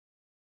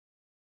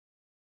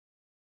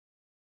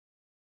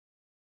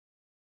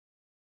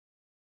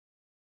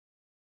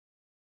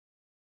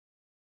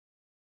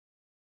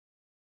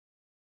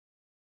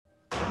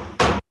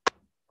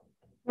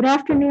Good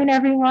afternoon,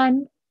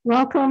 everyone.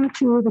 Welcome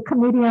to the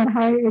Committee on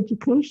Higher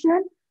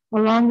Education,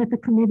 along with the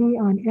Committee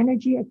on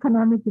Energy,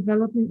 Economic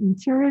Development, and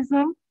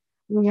Tourism.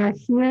 We are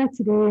here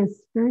today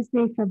is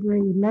Thursday, February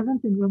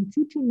 11th in room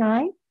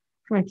 229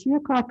 for a 2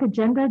 o'clock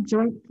agenda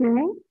joint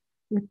hearing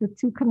with the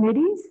two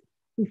committees.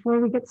 Before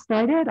we get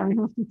started, I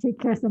have to take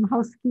care of some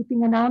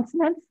housekeeping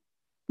announcements.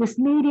 This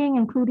meeting,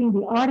 including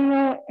the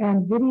audio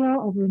and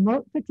video of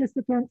remote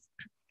participants,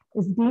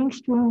 is being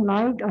streamed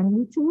live on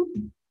YouTube.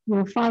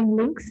 You'll find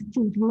links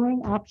to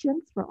viewing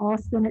options for all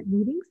Senate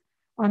meetings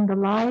on the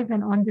live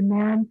and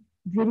on-demand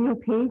video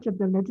page of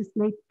the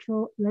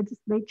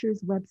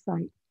legislature's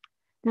website.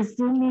 This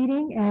Zoom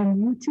meeting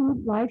and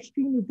YouTube live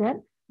stream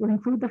event will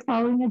include the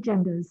following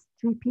agendas: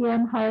 3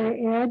 p.m. Higher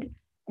Ed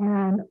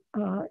and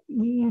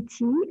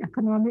EET,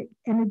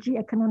 Energy,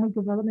 Economic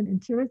Development,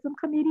 and Tourism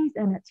Committees,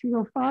 and at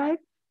 3:05,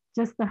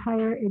 just the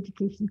Higher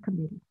Education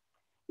Committee.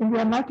 In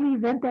the unlikely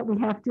event that we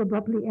have to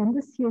abruptly end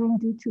this hearing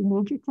due to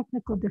major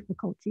technical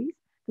difficulties,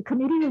 the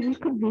committee will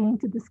reconvene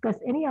to discuss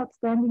any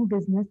outstanding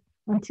business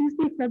on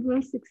Tuesday,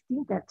 February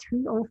 16th at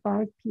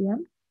 3:05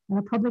 p.m., and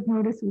a public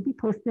notice will be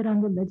posted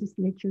on the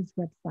legislature's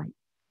website.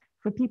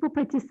 For people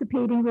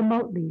participating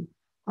remotely,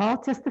 all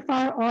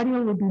testifier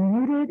audio will be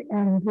muted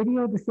and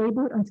video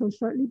disabled until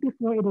shortly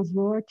before it is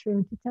your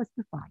turn to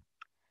testify.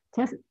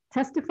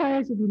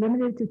 Testifiers will be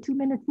limited to 2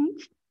 minutes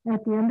each.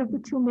 At the end of the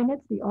 2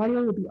 minutes, the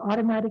audio will be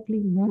automatically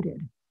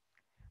muted.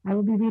 I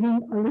will be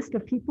reading a list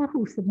of people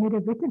who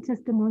submitted written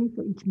testimony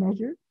for each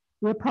measure.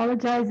 We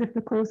apologize if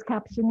the closed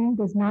captioning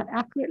does not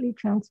accurately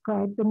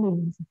transcribe the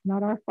names. It's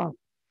not our fault.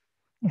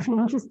 If you're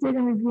interested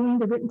in reviewing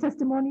the written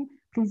testimony,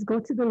 please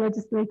go to the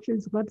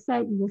legislature's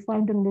website. You will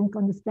find a link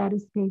on the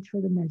status page for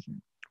the measure.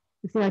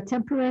 If there are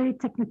temporary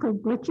technical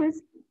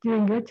glitches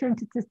during your turn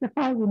to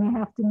testify, we may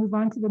have to move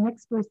on to the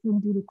next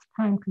person due to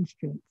time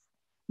constraints.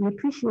 We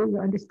appreciate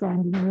your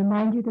understanding and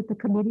remind you that the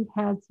committee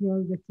has your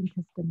written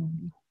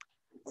testimony.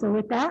 So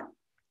with that,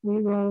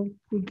 we will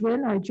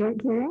begin our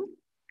joint hearing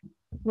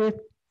with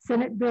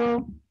Senate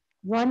Bill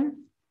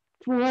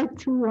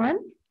 1421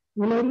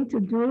 relating to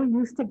dual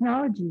use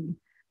technology.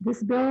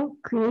 This bill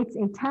creates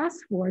a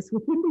task force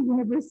within the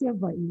University of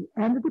Hawaii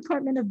and the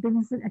Department of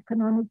Business and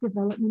Economic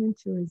Development and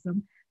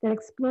Tourism that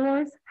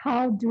explores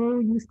how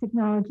dual use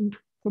technology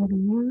can be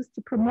used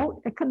to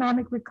promote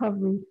economic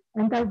recovery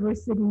and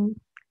diversity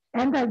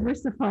and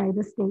diversify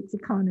the state's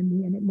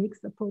economy, and it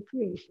makes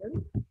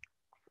appropriation.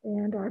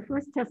 And our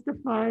first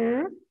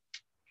testifier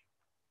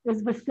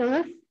is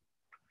Vasilis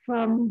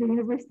from the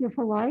University of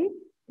Hawaii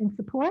in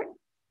support.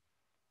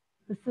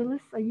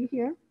 Vasilis, are you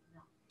here?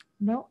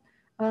 No.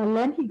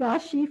 Len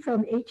Higashi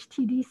from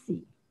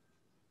HTDC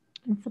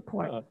in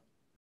support.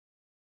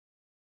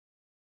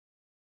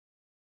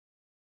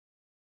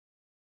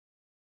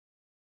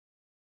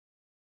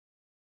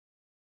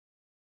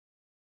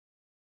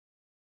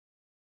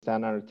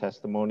 Stand on our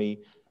testimony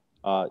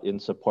in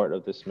support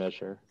of this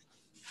measure.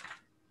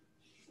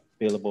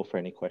 Available for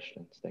any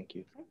questions. Thank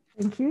you.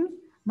 Thank you.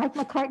 Mike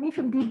McCartney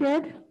from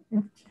DBED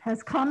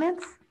has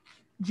comments.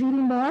 Judy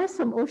Morris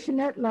from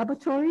Oceanet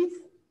Laboratories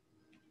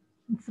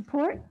in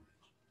support.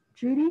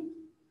 Judy?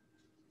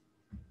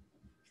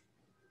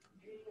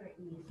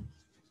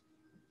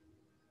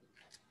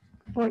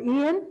 Or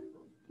Ian?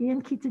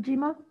 Ian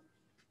Kitajima?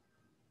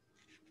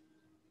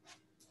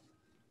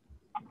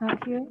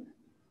 Not here.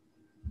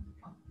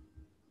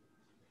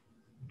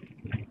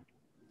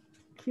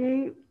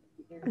 Okay,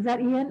 is that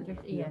Ian?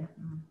 Ian.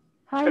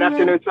 Hi, Good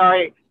afternoon.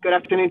 Sorry. Good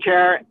afternoon,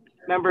 Chair,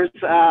 members.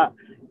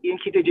 Ian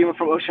Kitajima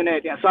from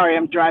Oceanet. Yeah, sorry,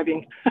 I'm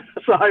driving.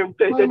 Sorry, I'm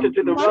paying attention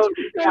to the road.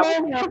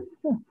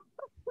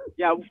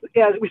 Yeah,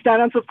 we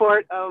stand on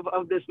support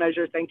of this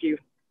measure. Thank you.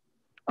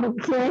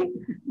 Okay.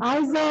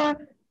 Izar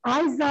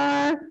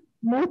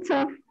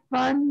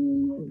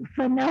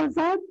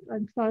Motafanelzad.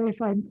 I'm sorry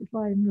if I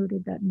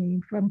noted that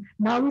name. From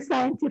Nauru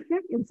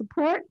Scientific in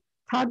support.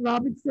 Todd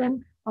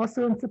Robinson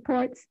also in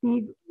support.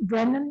 Steve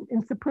Brennan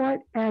in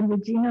support, and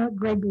Regina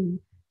Gregory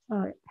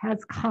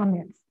has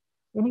comments.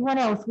 Anyone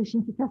else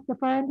wishing to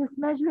testify on this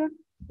measure?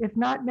 If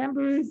not,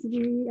 members,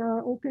 we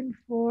are open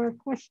for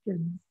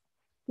questions,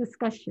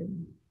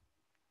 discussion.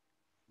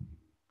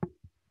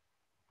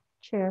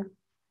 Chair,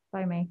 if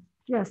I may.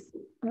 Yes.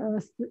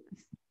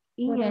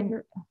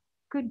 Ian,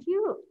 could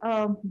you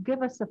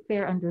give us a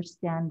fair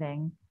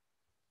understanding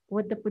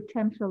what the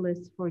potential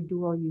is for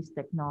dual use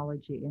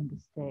technology in the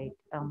state,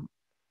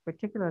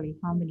 particularly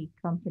how many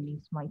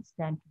companies might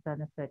stand to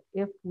benefit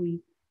if we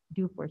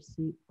do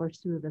pursue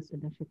this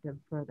initiative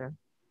further?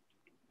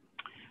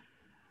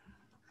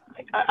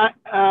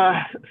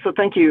 So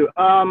thank you.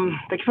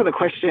 Thank you for the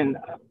question.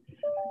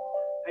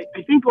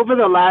 I think over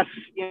the last,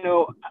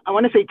 I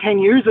want to say 10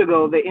 years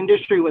ago, the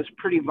industry was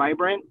pretty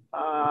vibrant.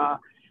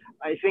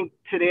 I think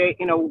today,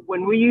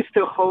 when we used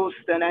to host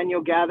an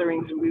annual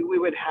gatherings, we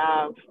would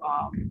have,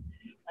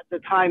 at the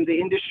time, the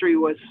industry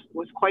was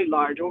quite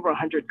large, over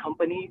 100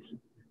 companies.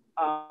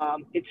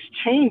 It's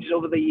changed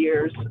over the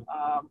years.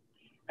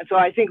 And so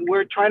I think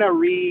we're trying to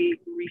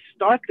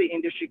restart the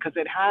industry because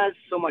it has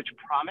so much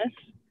promise.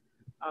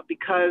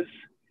 Because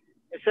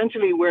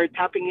essentially we're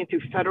tapping into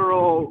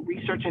federal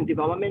research and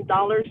development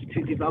dollars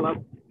to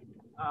develop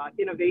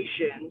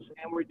innovations,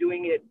 and we're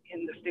doing it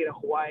in the state of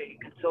Hawaii.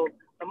 And so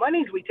the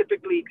monies we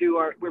typically do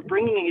are we're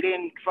bringing it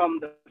in from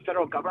the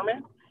federal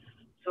government.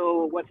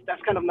 So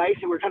that's kind of nice,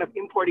 and we're kind of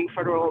importing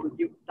federal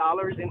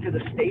dollars into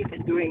the state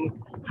and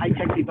doing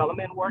high-tech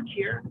development work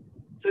here.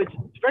 So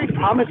it's very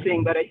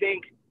promising, but I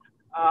think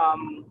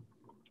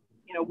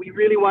we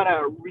really want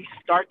to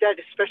restart that,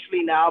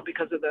 especially now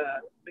because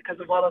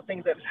of all the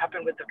things that have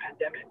happened with the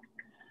pandemic.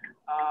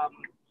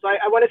 So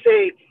I want to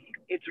say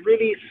it's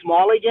really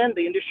small again.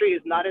 The industry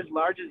is not as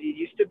large as it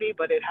used to be,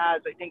 but it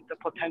has, I think, the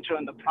potential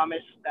and the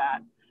promise that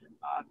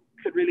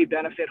could really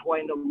benefit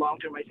Hawaii in the long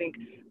term. I think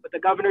with the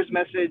governor's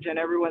message and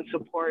everyone's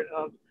support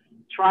of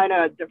trying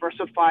to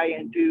diversify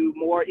and do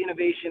more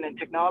innovation and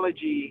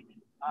technology,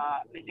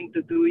 I think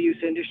the dual use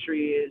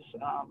industry is,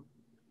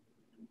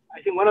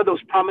 I think, one of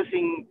those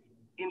promising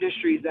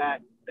industries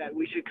that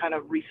we should kind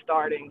of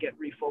restart and get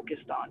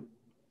refocused on.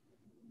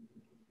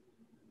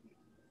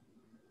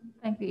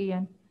 Thank you,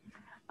 Ian.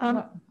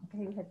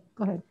 Okay,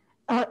 go ahead.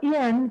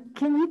 Ian,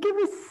 can you give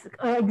us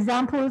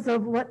examples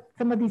of what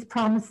some of these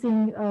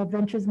promising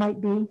ventures might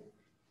be?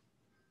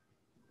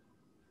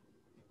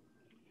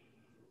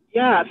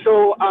 Yeah,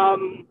 so,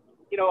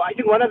 I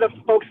think one of the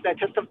folks that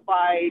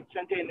testified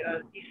sent in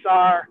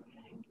Isar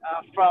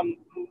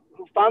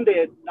who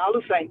founded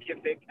Nalu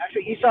Scientific.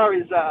 Actually, Isar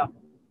is a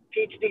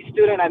PhD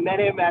student. I met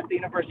him at the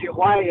University of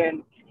Hawaii,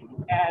 and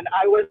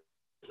I was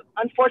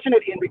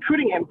unfortunate in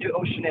recruiting him to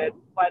OceanEd,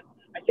 but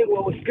I think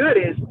what was good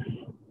is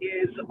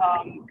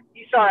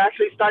Isar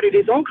actually started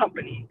his own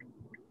company,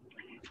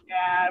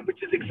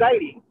 which is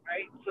exciting,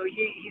 right? So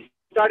he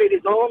started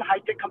his own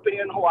high-tech company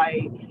in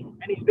Hawaii,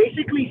 and he's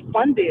basically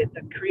funded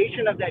the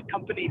creation of that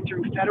company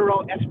through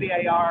federal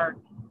SBIR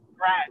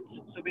grants.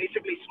 So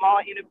basically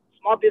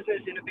small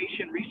business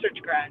innovation research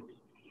grants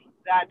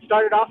that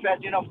started off as,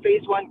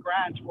 phase one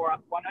grants for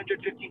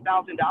 $150,000,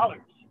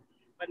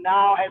 but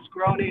now has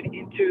grown it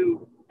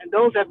into, and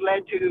those have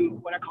led to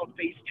what are called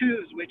phase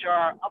twos, which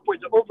are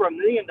upwards of over $1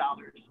 million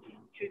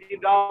to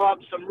develop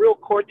some real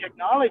core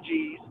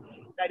technologies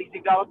that he's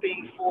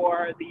developing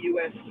for the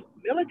US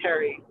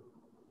military,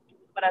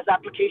 but as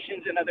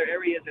applications in other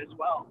areas as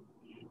well.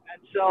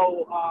 And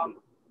so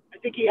I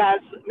think he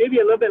has maybe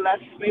a little bit less,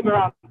 maybe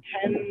around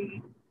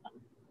 10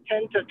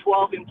 to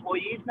 12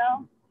 employees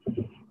now.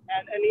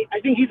 And I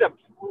think he's a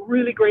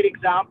really great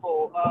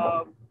example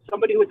of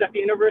somebody who was at the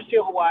University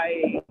of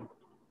Hawaii.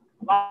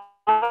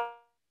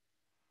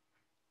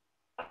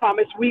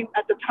 We,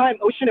 at the time,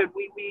 OceanEd,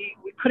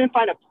 we couldn't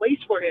find a place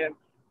for him,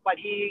 but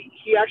he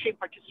actually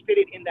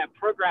participated in that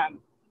program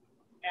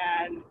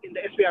and in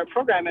the SBIR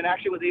program, and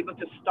actually was able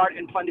to start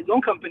and fund his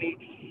own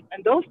company.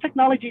 And those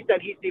technologies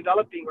that he's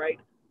developing, right,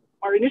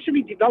 are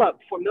initially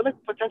developed for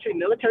potentially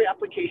military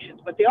applications,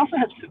 but they also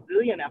have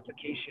civilian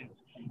applications.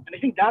 And I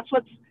think that's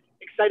what's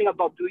exciting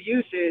about dual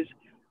use is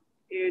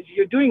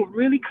you're doing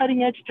really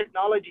cutting edge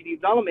technology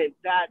development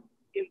that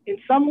in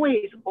some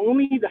ways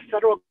only the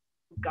federal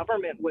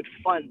government would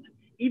fund.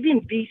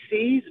 Even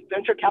VCs,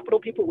 venture capital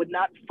people, would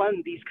not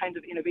fund these kinds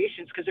of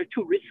innovations because they're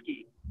too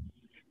risky.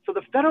 So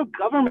the federal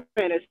government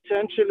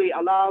essentially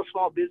allows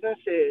small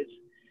businesses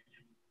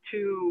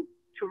to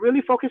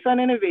really focus on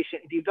innovation,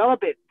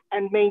 develop it,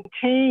 and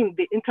maintain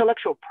the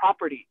intellectual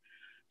property.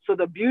 So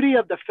the beauty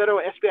of the federal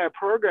SBIR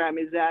program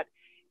is that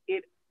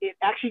it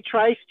actually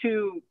tries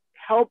to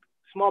help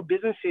small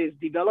businesses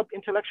develop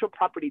intellectual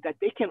property that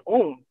they can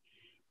own,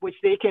 which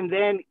they can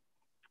then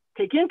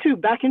take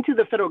back into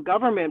the federal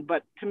government.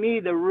 But to me,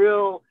 the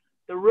real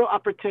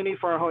opportunity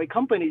for our Hawaii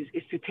companies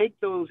is to take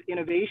those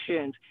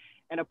innovations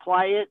and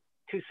apply it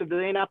to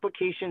civilian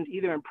applications,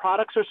 either in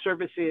products or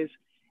services.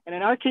 And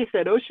in our case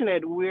at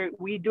OceanEd,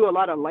 we do a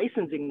lot of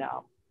licensing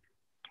now.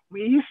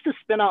 We used to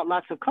spin out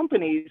lots of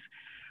companies,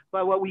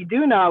 but what we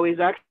do now is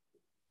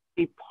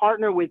actually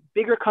partner with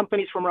bigger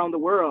companies from around the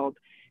world,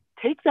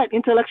 take that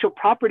intellectual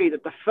property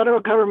that the federal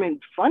government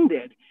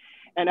funded,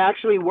 and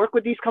actually work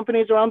with these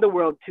companies around the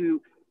world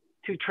to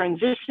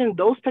transition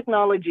those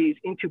technologies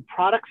into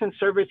products and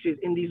services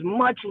in these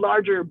much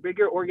larger,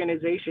 bigger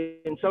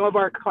organizations. Some of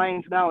our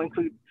clients now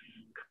include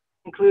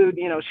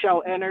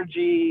Shell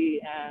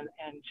Energy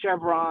and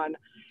Chevron,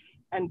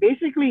 and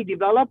basically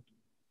develop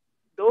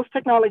those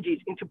technologies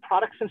into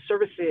products and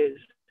services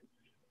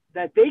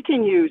that they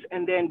can use.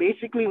 And then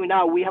basically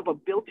now we have a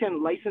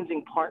built-in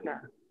licensing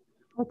partner.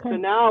 Okay. So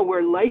now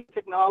we're licensing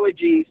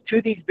technologies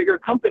to these bigger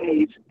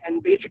companies,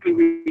 and basically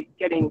we're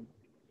getting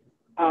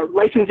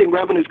licensing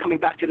revenues coming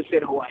back to the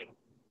state of Hawaii.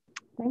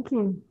 Thank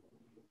you.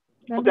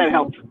 Hope that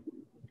helps.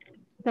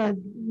 The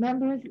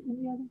members,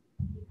 any other?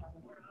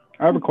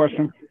 I have a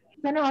question.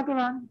 Senator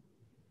Agaran.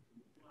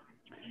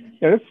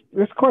 Yeah,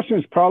 this question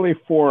is probably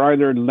for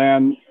either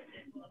Len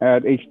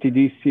at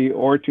HTDC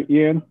or to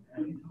Ian.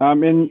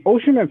 In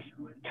OceanEd's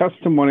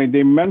testimony,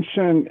 they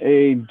mentioned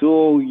a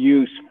dual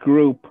use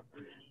group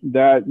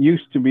that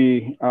used to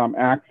be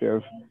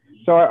active.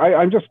 So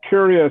I'm just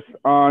curious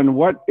on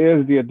what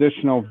is the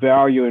additional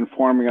value in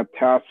forming a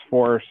task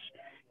force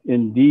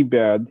in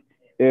DBED,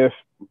 if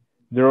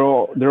there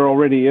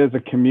already is a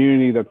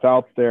community that's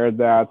out there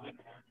that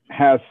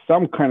has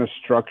some kind of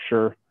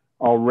structure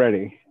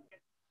already.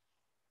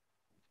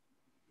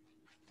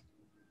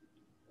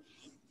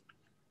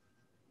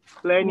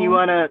 Len, you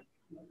wanna,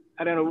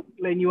 I don't know,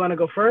 Len, you wanna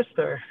go first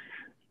or?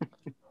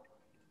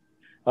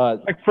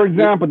 Like for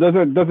example, does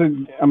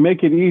it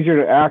make it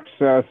easier to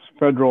access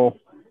federal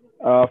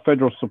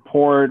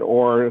support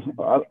or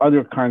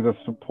other kinds of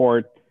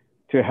support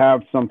to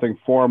have something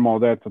formal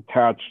that's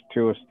attached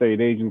to a state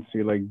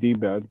agency like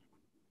DBED?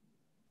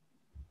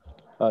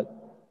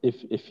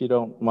 If you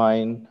don't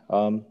mind,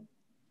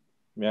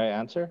 may I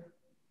answer?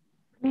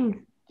 Please.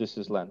 This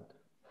is Len.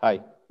 Hi,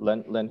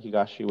 Len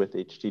Higashi with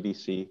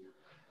HTDC.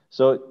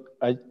 So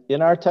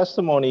in our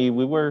testimony,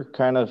 we were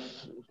kind of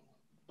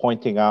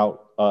pointing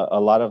out a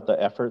lot of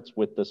the efforts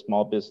with the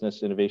Small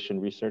Business Innovation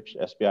Research,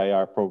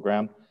 SBIR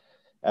program.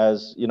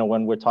 As you know,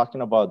 when we're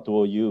talking about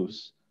dual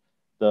use,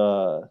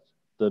 the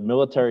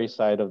military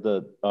side of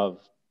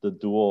the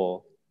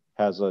dual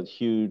has a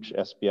huge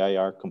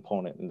SBIR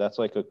component, and that's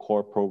like a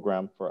core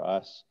program for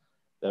us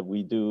that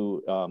we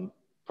do,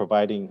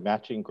 providing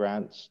matching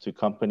grants to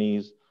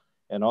companies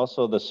and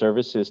also the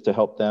services to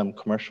help them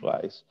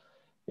commercialize.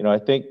 You know, I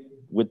think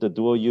with the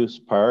dual use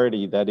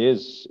priority, that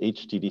is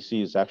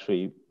HTDC's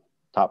actually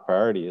top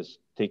priority, is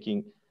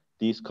taking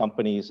these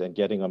companies and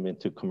getting them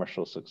into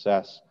commercial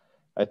success.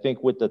 I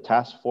think with the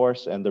task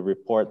force and the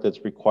report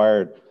that's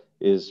required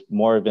is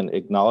more of an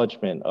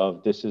acknowledgement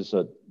of this is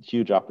a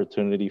huge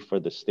opportunity for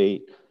the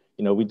state.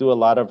 You know, we do a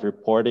lot of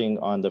reporting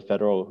on the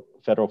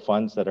federal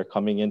funds that are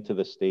coming into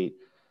the state.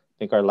 I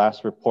think our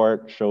last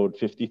report showed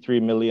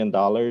 $53 million.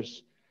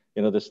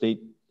 You know, the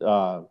state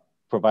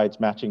provides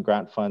matching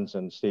grant funds,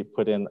 and the state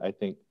put in, I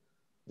think,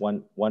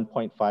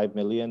 1.5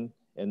 million,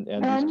 and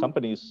these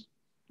companies.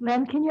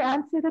 Len, can you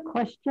answer the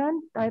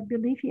question? I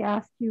believe he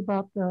asked you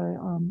about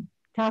the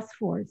task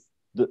force.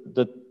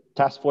 The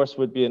task force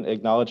would be an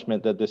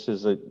acknowledgement that this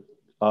is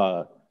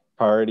a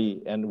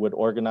priority and would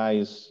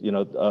organize, you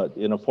know,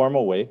 in a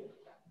formal way,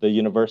 the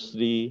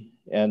university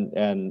and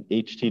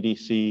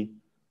HTDC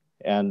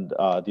and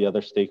the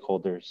other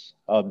stakeholders.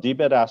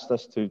 DBED asked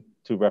us to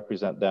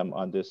represent them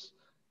on this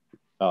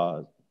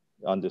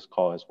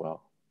call as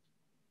well.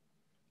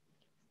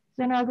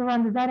 Senator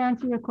Garan, does that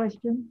answer your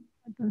question?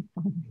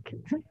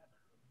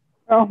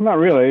 Well, not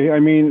really. I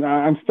mean,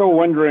 I'm still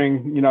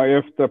wondering, you know,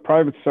 if the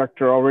private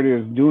sector already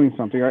is doing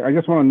something. I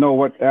just want to know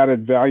what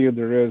added value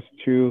there is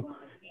to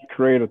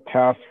create a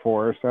task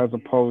force as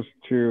opposed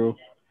to,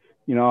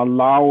 you know,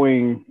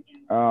 allowing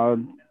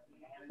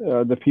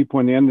the people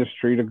in the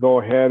industry to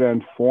go ahead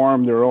and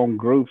form their own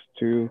groups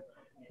to,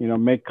 you know,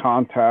 make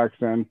contacts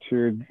and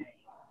to,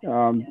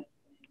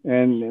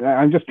 and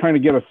I'm just trying to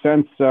get a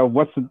sense of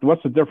what's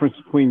the difference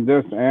between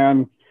this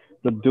and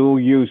the dual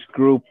use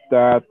group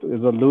that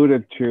is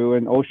alluded to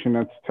in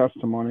Oceanet's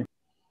testimony.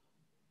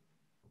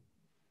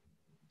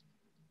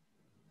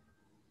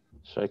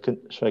 Should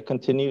I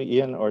continue,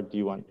 Ian, or do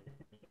you want,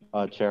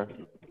 Chair?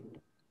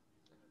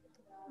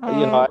 You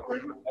know,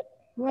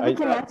 well, we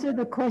can answer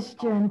the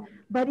question,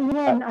 but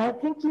Ian, I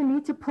think you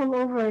need to pull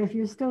over if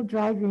you're still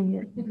driving.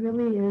 It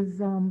really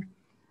is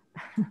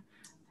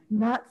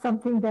not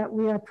something that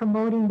we are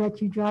promoting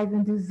that you drive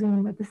into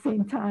Zoom at the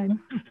same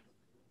time.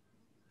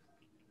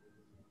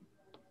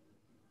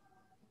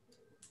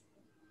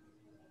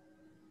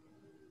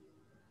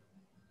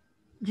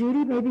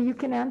 Judy, maybe you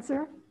can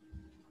answer.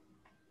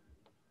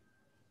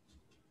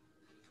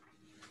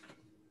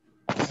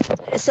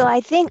 So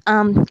I think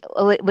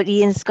what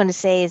Ian's going to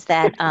say is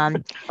that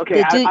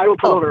okay, I will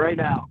pull over right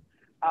now.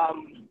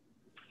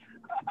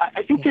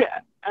 I think to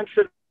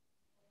answer.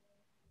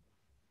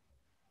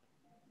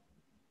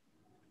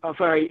 Oh,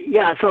 sorry.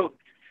 Yeah. So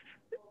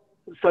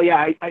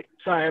yeah.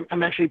 Sorry.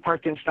 I'm actually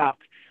parked and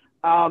stopped.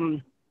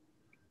 To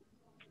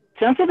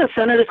answer the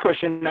senator's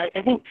question,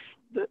 I think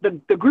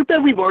the group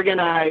that we've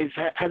organized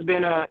has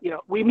been you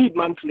know, we meet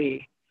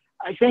monthly.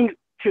 I think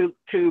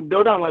to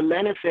build on what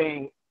Len is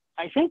saying,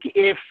 I think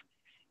if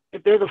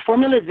there's a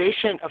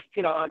formalization of,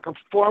 you know, like a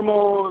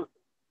formal,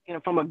 you know,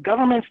 from a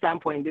government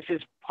standpoint, this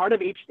is part of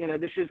this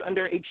is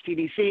under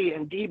HTDC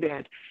and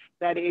DBED,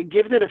 that it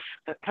gives it a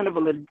kind of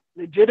a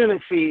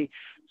legitimacy.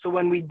 So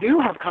when we do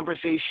have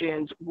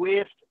conversations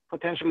with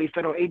potentially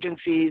federal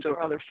agencies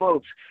or other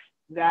folks,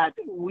 that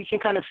we can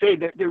kind of say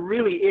that there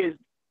really is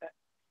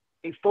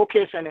a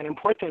focus and an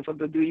importance of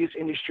the dual use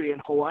industry in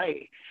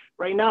Hawaii.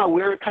 Right now,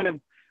 we're kind of,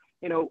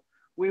 you know,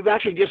 we've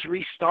actually just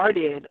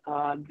restarted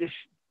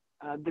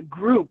the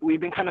group. We've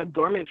been kind of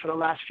dormant for the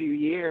last few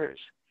years.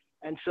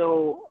 And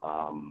so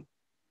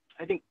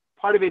I think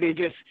part of it is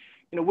just,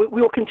 you know,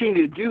 we'll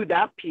continue to do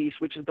that piece,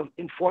 which is the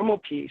informal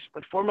piece,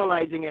 but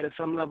formalizing it at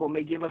some level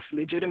may give us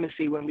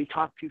legitimacy when we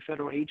talk to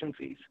federal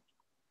agencies.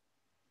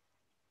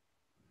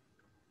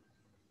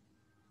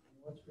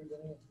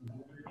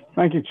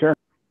 Thank you, Chair.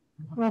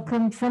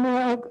 Welcome,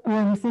 Senator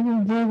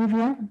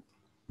Rivera.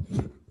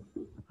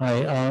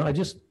 Hi, I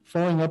just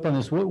following up on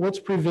this. What's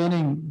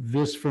preventing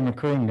this from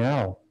occurring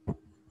now?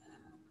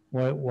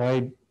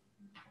 Why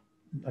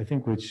I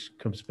think which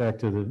comes back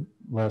to the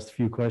last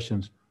few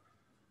questions.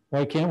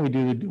 Why can't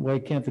why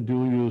can't the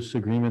dual use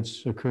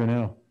agreements occur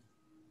now?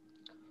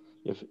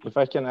 If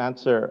I can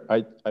answer,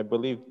 I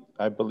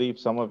believe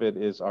some of it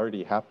is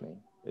already happening,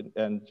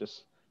 and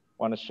just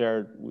want to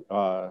share.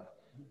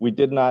 We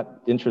did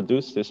not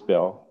introduce this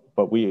bill,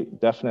 but we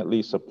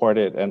definitely support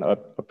it and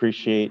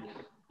appreciate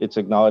its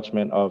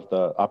acknowledgement of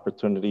the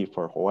opportunity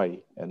for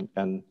Hawaii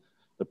and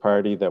the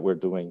priority that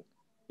we're doing.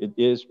 It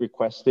is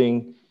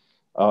requesting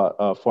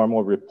a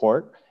formal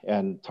report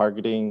and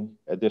targeting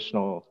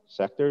additional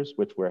sectors,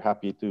 which we're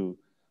happy to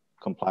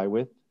comply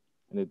with.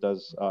 And it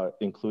does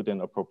include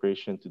an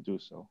appropriation to do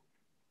so.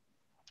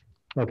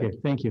 Okay,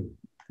 thank you.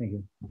 Thank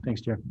you.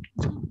 Thanks, Chair.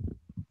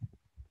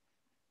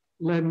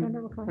 Len,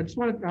 I just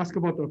wanted to ask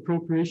about the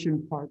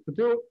appropriation part. The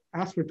bill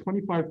asked for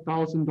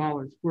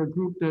 $25,000 for a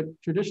group that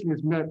traditionally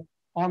has met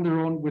on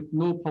their own with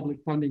no public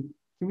funding.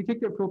 Can we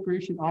take the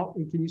appropriation out,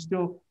 and can you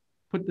still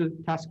put the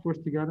task force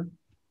together?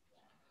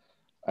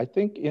 I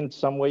think in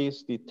some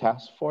ways the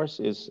task force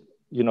is,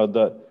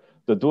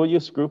 the dual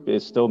use group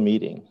is still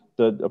meeting.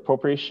 The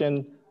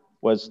appropriation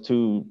was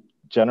to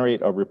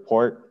generate a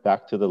report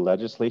back to the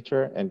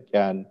legislature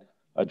and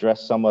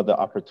address some of the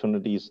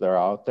opportunities that are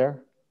out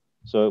there.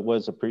 So it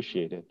was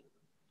appreciated.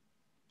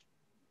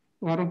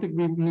 Well, I don't think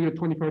we need a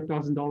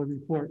 $25,000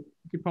 report.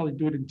 You could probably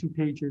do it in 2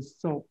 pages.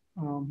 So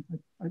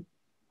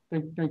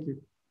thank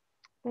you.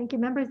 Thank you.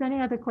 Members, any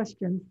other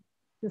questions,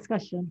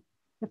 discussion?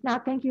 If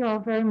not, thank you all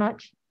very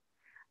much.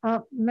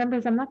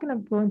 Members, I'm not going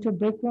to go into a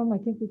break room. I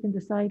think we can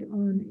decide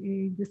on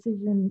a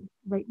decision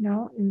right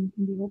now in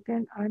the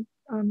open. I'm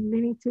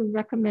leaning to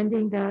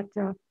recommending that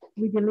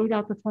we delete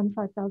out the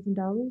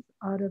 $25,000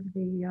 out of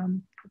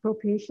the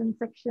appropriation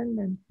section,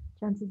 and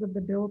chances of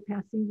the bill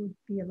passing would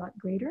be a lot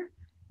greater.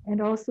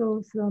 And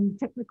also some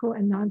technical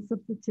and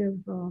non-substantive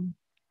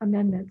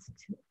amendments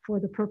for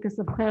the purpose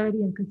of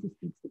clarity and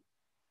consistency.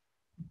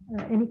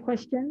 Any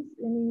questions?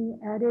 Any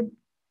added?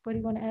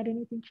 Anybody want to add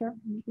anything, Chair?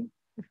 Anything?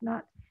 If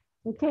not,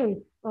 okay.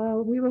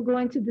 We will go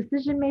into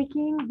decision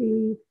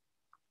making.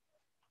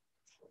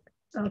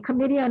 The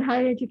Committee on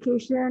Higher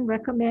Education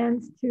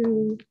recommends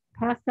to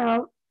pass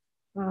out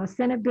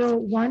Senate Bill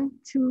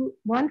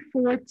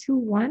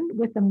 1421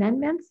 with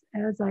amendments,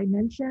 as I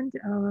mentioned,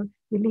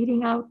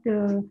 deleting out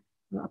the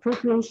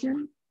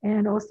appropriation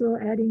and also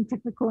adding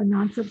technical and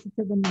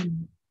non-substantive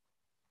amendments.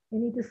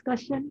 Any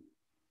discussion?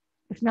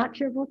 If not,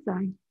 Chair votes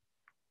aye.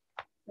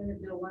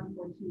 Senate Bill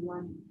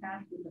 1421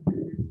 passed with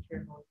amendments.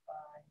 Chair votes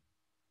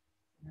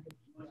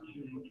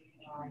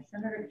aye.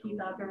 Senator Keith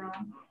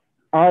Agarone.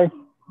 Aye.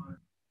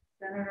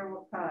 Senator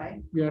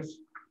Wakai. Yes.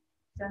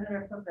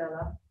 Senator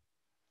Favela.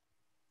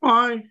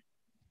 Aye.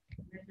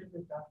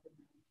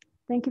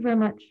 Thank you very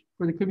much.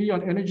 For the Committee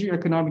on Energy,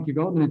 Economic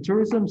Development, and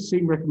Tourism,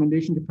 same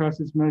recommendation to pass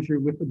this measure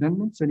with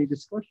amendments. Any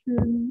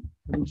discussion?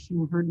 Haven't seen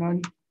or heard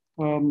none.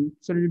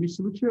 Senator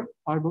Misalucha,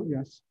 I vote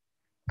yes.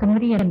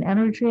 Committee on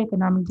Energy,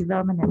 Economic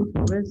Development, and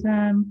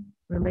Tourism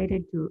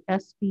related to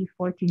SB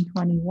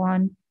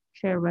 1421.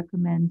 Chair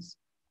recommends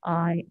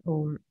aye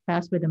or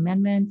pass with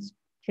amendments.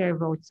 Chair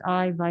votes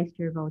aye. Vice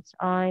Chair votes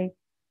aye.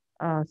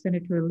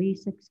 Senator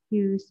Lee's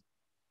excused.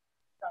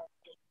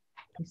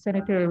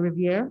 Senator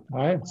Riviere.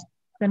 Aye.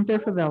 Senator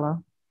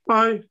Favela.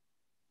 Aye.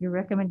 Your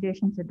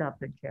recommendation is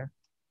adopted, Chair.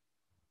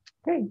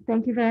 Okay,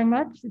 thank you very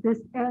much.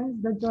 This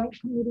ends the joint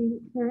committee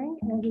hearing,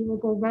 and we will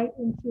go right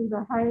into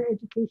the Higher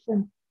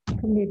Education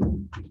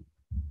Committee.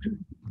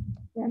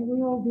 And we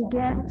will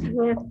begin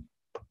with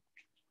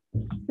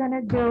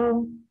Senate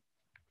Bill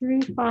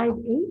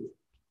 358.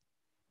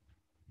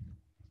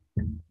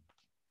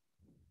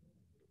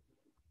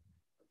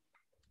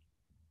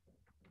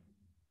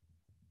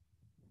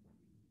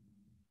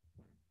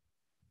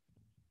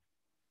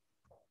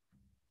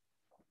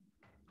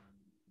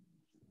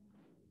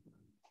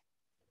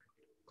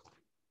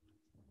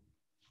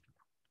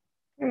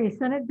 Okay,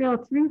 Senate Bill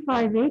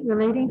 358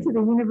 relating to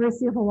the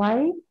University of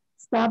Hawaii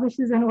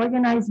establishes an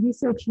organized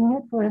research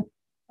unit for,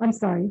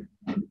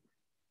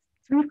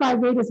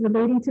 358 is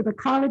relating to the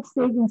College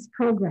Savings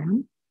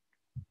Program,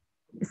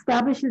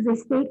 establishes a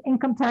state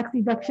income tax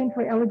deduction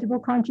for eligible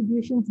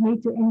contributions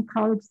made to any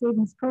college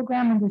savings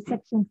program under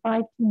Section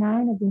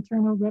 529 of the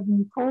Internal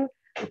Revenue Code,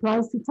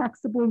 applies to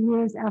taxable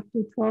years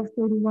after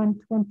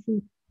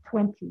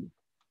 12/31/2020.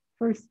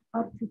 First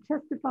up to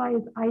testify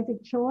is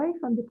Isaac Choi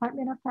from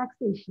Department of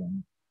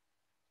Taxation.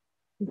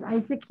 Is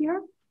Isaac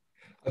here?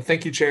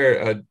 Thank you,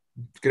 Chair.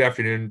 Good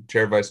afternoon,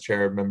 Chair, Vice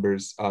Chair,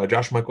 members.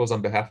 Josh Michaels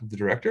on behalf of the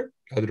Director.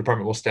 The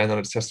Department will stand on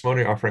its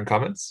testimony, offering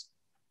comments.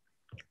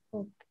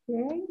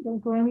 Okay, don't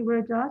go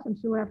anywhere, Josh. I'm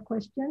sure we have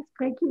questions.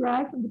 Craig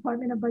Kirai from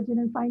Department of Budget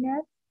and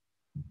Finance.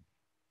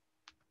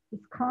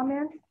 His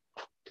comments.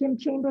 Kim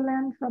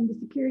Chamberlain from the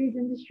Securities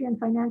Industry and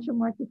Financial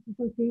Markets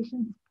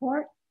Association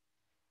support.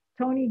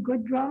 Tony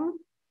Goodrum,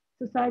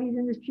 Societies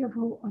Industry of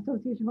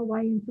Association of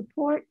Hawaii in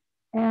support.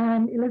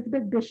 And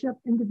Elizabeth Bishop,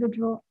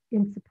 individual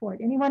in support.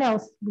 Anyone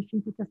else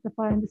wishing to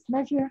testify on this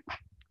measure?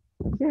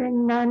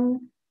 Hearing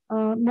none.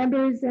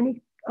 Members,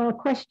 any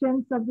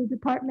questions of the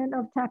Department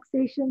of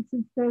Taxation,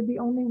 since they're the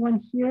only one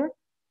here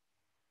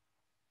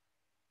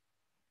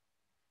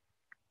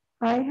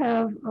I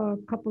have a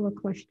couple of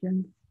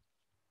questions.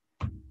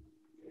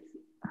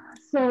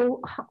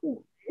 So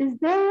is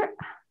there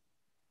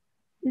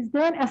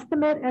an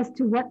estimate as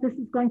to what this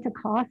is going to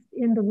cost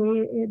in the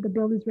way the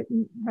bill is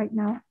written right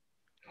now?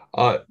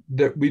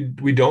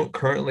 We don't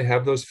currently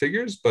have those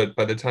figures, but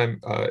by the time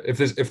if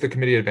the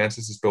committee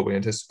advances this bill, we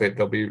anticipate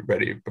they'll be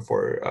ready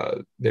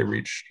before they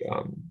reach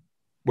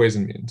Ways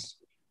and Means.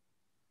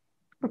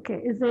 Okay,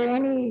 is there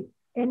any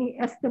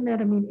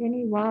estimate? I mean,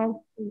 any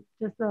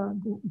just a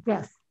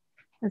guess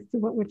as to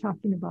what we're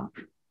talking about?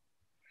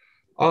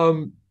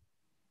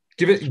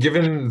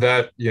 Given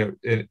that, you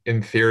know,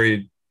 in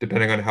theory,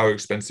 depending on how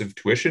expensive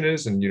tuition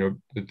is and, you know,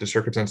 the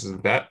circumstances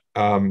of that,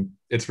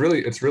 it's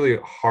really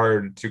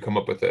hard to come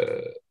up with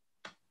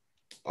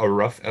a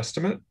rough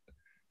estimate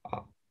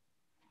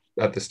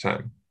at this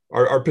time.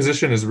 Our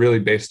position is really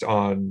based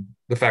on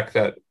the fact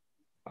that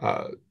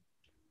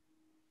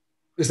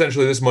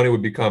essentially this money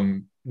would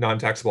become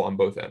non-taxable on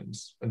both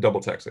ends and double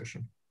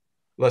taxation.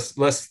 Less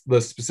the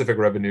specific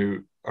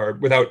revenue, or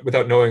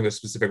without knowing the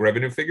specific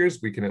revenue figures,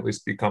 we can at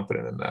least be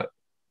confident in that.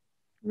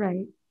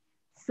 Right.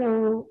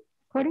 So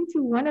according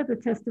to one of the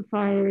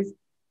testifiers,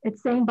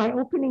 it's saying by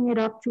opening it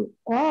up to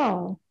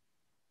all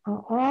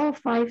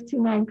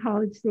 529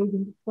 college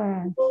savings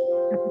plans,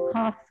 that the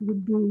costs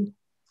would be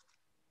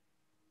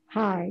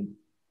high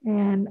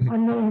and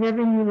unknown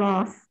revenue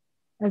loss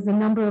as the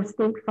number of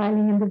state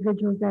filing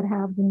individuals that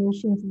have the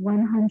nation's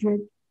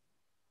 100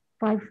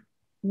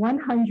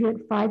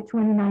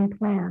 529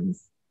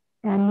 plans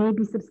and may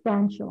be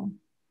substantial.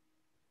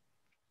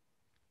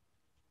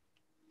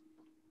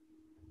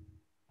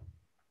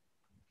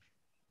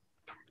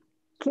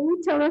 Can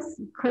you tell us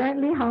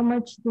currently how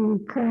much the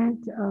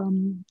current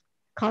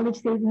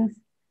college savings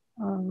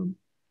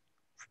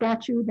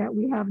statute that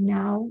we have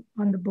now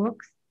on the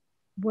books,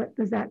 what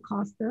does that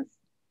cost us?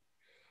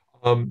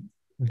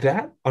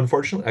 That,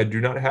 unfortunately, I do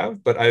not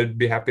have, but I'd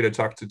be happy to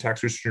talk to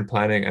tax research and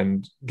planning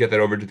and get that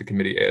over to the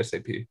committee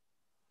ASAP.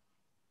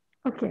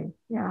 Okay,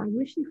 yeah, I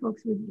wish you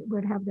folks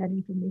would have that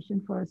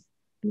information for us,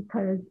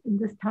 because in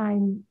this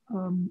time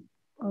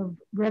of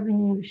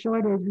revenue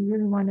shortage, we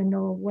really want to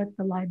know what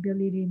the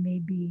liability may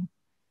be.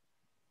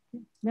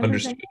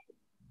 Understood.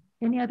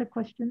 Any other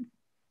questions?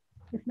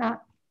 If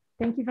not,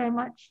 thank you very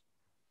much.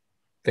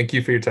 Thank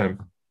you for your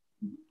time.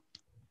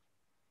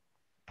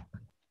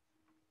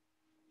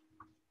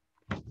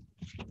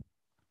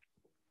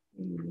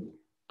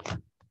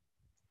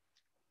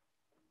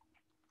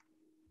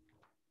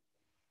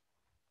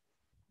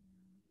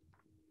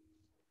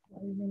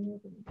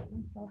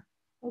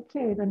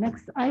 Okay, the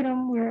next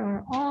item we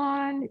are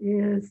on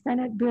is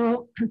Senate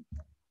Bill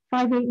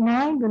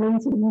 589, relating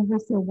to the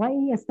University of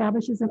Hawaii,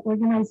 establishes an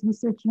organized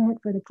research unit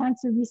for the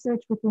cancer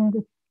research within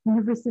the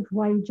University of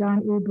Hawaii John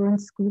A.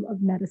 Burns School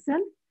of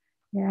Medicine.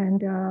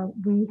 And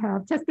we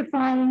have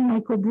testifying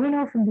Michael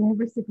Bruno from the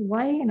University of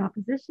Hawaii in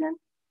opposition.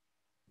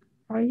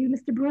 How are you,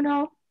 Mr.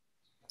 Bruno?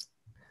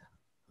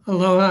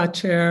 Aloha,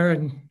 Chair,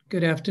 and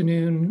good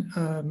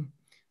afternoon,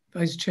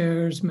 Vice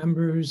Chairs,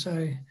 members.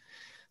 I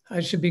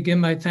should begin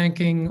by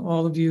thanking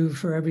all of you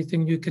for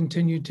everything you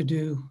continue to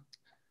do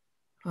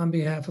on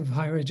behalf of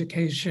higher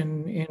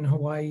education in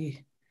Hawaii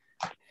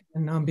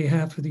and on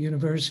behalf of the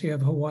University of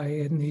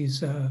Hawaii in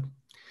these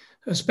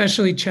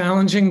especially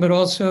challenging, but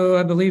also,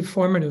 I believe,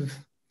 formative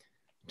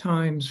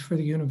times for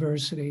the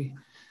university.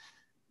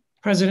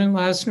 President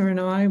Lassner and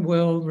I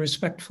will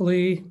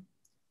respectfully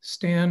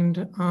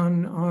stand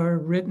on our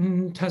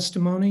written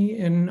testimony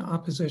in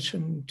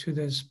opposition to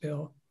this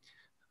bill.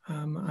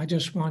 I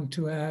just want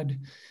to add,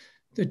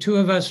 the two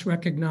of us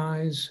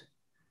recognize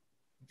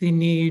the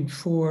need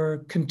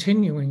for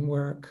continuing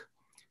work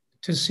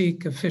to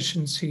seek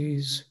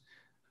efficiencies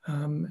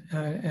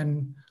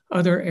and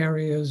other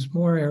areas,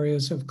 more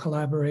areas of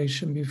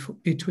collaboration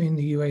between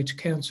the UH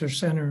Cancer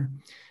Center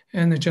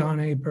and the John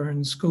A.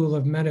 Burns School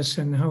of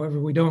Medicine. However,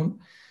 we don't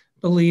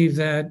believe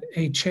that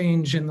a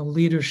change in the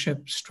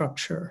leadership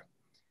structure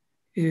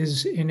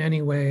is in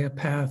any way a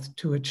path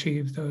to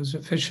achieve those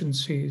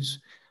efficiencies.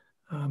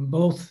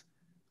 Both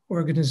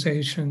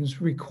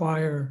organizations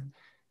require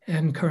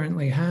and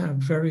currently have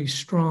very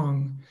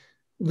strong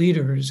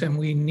leaders, and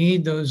we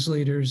need those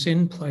leaders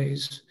in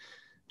place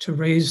to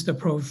raise the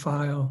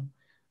profile,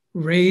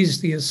 raise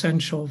the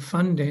essential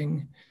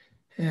funding,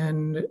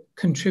 and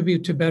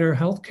contribute to better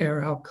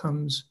healthcare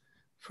outcomes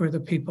for the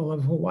people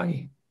of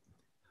Hawaii.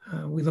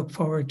 We look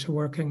forward to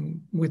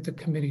working with the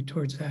committee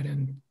towards that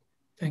end.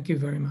 Thank you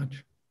very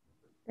much.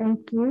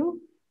 Thank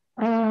you.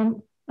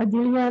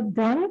 Adelia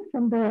Dunn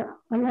from the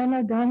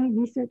Alana Dunn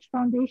Research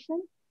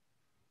Foundation.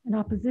 In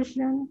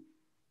opposition,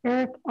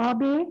 Eric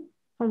Abe,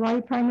 Hawaii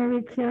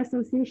Primary Care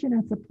Association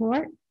in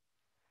support.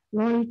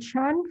 Lori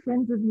Chun,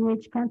 Friends of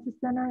UH Cancer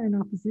Center in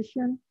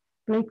opposition.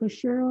 Blake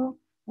Oshiro,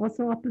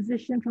 also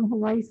opposition from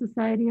Hawaii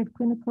Society of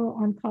Clinical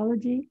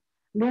Oncology.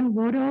 Lynn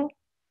Wodo,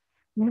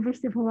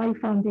 University of Hawaii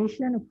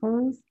Foundation,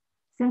 opposed.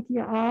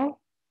 Cynthia Au,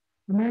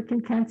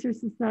 American Cancer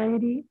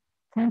Society,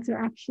 Cancer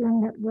Action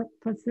Network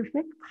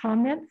Pacific,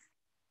 comments.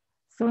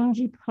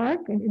 Sonji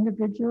Park, an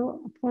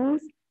individual,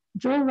 opposed.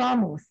 Joe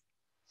Ramos,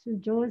 So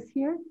Joe is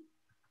here.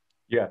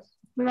 Yes.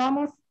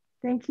 Ramos,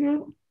 thank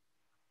you.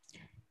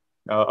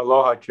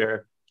 Aloha,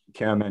 Chair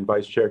Kim and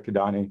Vice Chair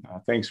Kidani.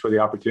 Thanks for the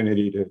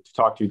opportunity to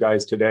talk to you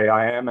guys today.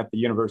 I am at the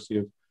University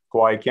of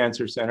Hawaii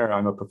Cancer Center.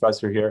 I'm a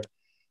professor here.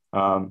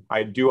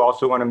 I do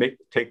also want to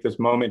take this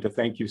moment to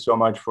thank you so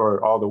much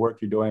for all the work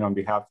you're doing on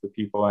behalf of the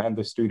people and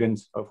the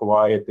students of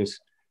Hawaii at this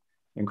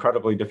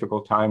incredibly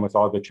difficult time with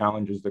all the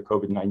challenges that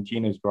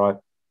COVID-19 has brought.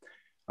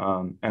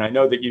 And I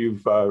know that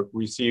you've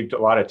received a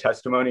lot of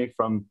testimony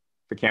from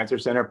the Cancer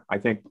Center. I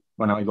think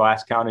when I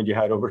last counted, you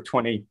had over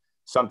 20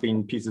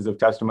 something pieces of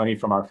testimony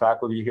from our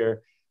faculty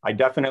here. I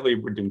definitely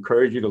would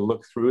encourage you to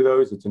look through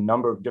those. It's a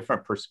number of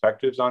different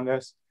perspectives on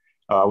this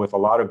with a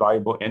lot of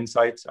valuable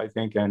insights, I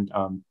think, and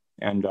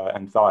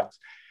thoughts.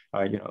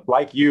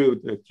 Like you,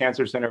 the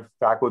Cancer Center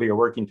faculty are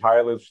working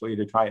tirelessly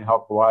to try and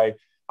help Hawaii.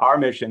 Our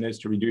mission is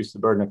to reduce the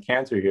burden of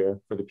cancer here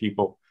for the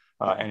people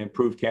and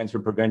improve cancer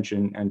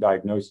prevention and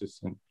diagnosis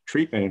and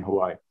treatment in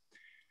Hawaii.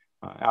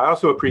 I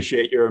also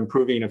appreciate your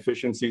improving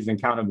efficiencies and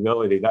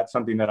accountability. That's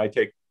something that I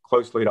take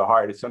closely to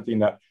heart. It's something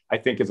that I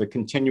think is a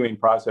continuing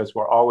process.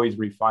 We're always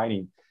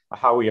refining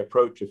how we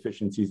approach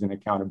efficiencies and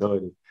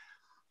accountability.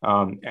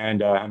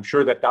 I'm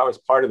sure that was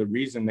part of the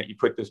reason that you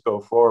put this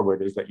bill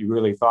forward, is that you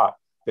really thought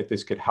that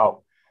this could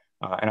help.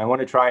 And I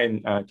want to try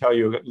and tell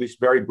you, at least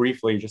very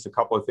briefly, just a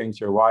couple of things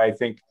here, why I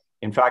think,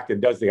 in fact,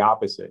 it does the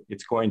opposite.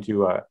 It's going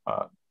to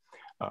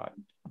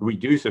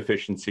reduce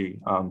efficiency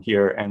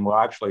here and will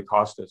actually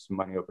cost us some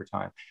money over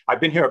time. I've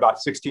been here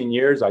about 16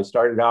 years. I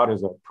started out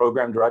as a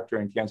program director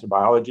in cancer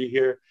biology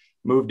here,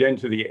 moved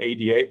into the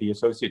ADA, the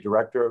associate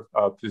director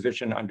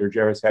position under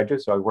Jairus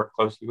Hedges. So I work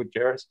closely with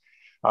Jairus.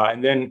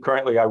 And then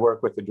currently I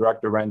work with the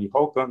director, Randy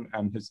Holcomb,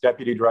 and his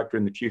deputy director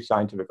and the chief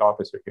scientific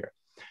officer here.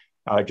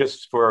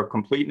 Just for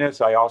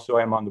completeness, I also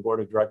am on the board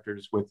of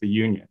directors with the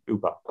union,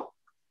 UPA.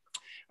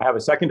 I have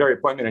a secondary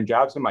appointment in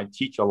Jabson. I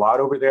teach a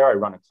lot over there. I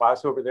run a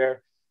class over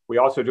there. We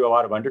also do a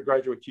lot of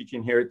undergraduate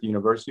teaching here at the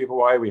University of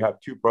Hawaii. We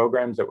have 2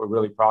 programs that we're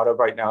really proud of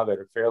right now that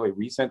are fairly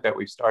recent that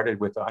we've started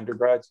with the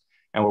undergrads,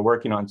 and we're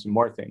working on some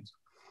more things.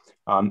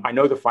 I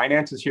know the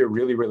finances here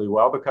really, really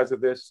well because of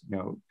this,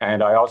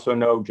 and I also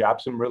know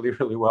Jabson really,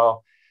 really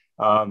well.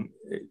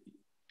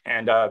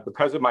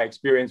 Because of my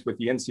experience with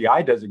the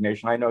NCI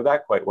designation, I know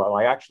that quite well.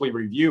 I actually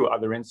review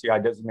other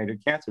NCI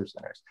designated cancer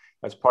centers.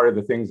 That's part of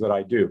the things that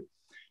I do.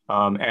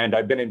 And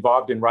I've been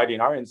involved in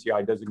writing our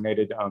NCI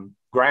designated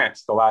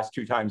grants the last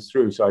 2 times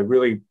through. So I've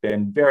really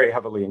been very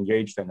heavily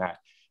engaged in that.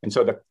 And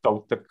so the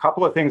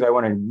couple of things I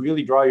want to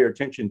really draw your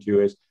attention to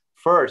is,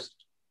 first,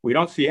 we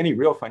don't see any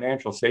real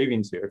financial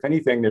savings here. If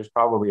anything, there's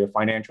probably a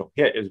financial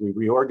hit as we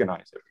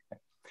reorganize everything.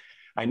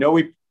 I know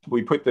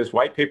we put this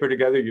white paper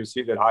together. You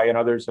see that I and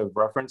others have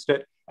referenced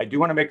it. I do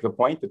want to make the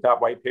point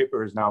that white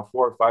paper is now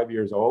 4 or 5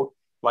 years old.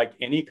 Like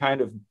any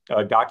kind of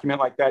document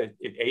like that,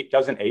 it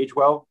doesn't age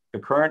well. The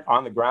current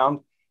on the ground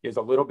is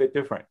a little bit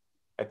different.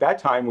 At that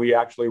time, we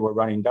actually were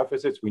running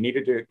deficits. We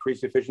needed to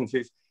increase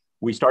efficiencies.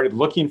 We started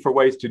looking for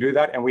ways to do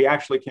that, and we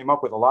actually came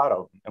up with a lot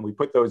of them, and we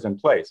put those in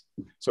place.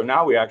 So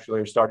now we actually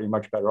are starting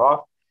much better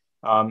off.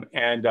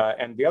 And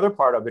the other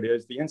part of it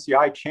is the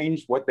NCI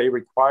changed what they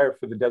require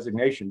for the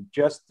designation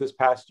just this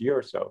past year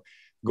or so.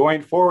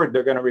 Going forward,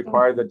 they're going to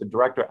require that the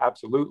director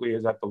absolutely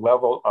is at the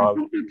level of.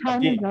 I think your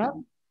time is up.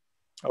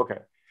 Okay.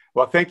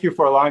 Well, thank you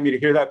for allowing me to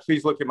hear that.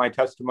 Please look at my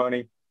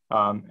testimony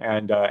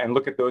and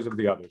look at those of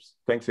the others.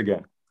 Thanks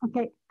again.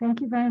 Okay,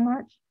 thank you very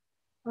much.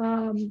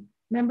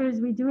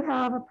 Members, we do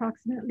have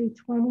approximately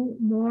 20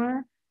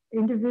 more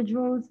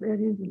individuals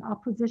that is in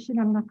opposition.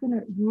 I'm not going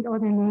to read all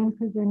their names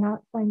because they're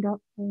not signed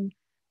up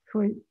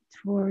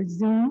for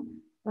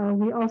Zoom.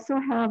 We also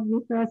have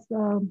with us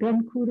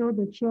Ben Kudo,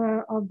 the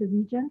chair of the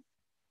region,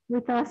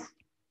 with us.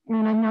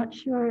 And I'm not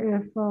sure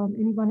if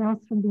anyone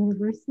else from the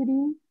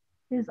university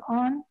is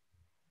on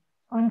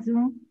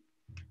Zoom.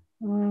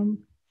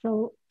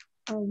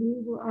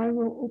 I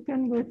will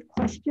open with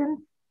questions.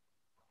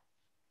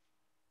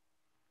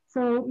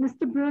 So,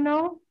 Mr.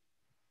 Bruno?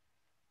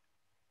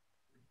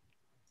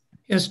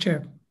 Yes,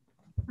 Chair.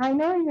 I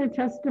know in your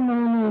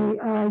testimony,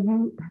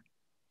 you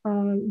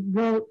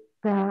wrote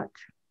that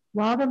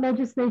while the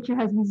legislature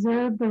has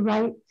reserved the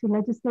right to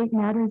legislate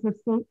matters of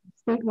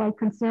statewide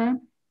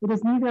concern, it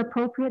is neither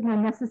appropriate nor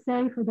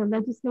necessary for the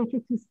legislature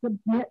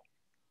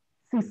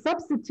to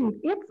substitute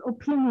its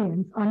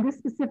opinions on this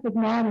specific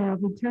matter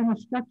of internal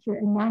structure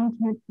and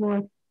management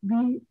for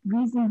the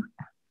reasons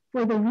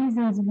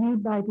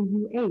viewed by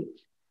the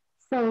UH.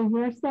 So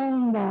you're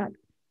saying that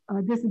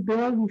this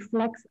bill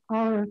reflects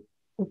our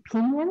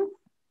opinions?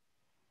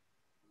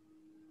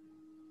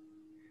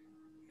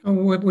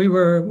 What we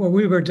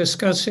were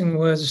discussing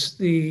was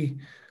the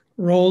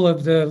role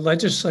of the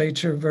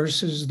legislature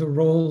versus the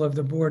role of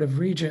the Board of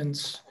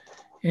Regents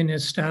in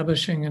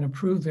establishing and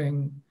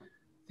approving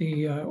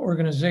the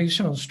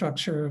organizational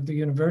structure of the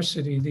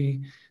university.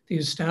 The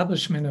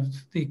establishment of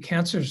the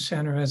Cancer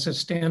Center as a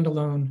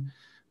standalone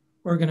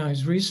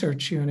organized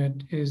research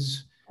unit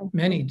is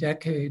many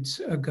decades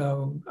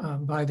ago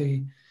by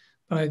the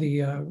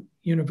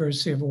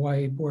University of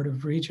Hawaii Board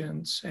of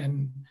Regents,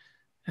 and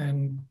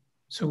And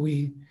so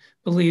we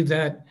believe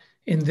that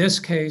in this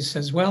case,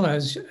 as well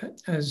as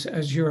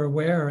you're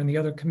aware and the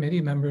other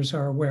committee members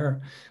are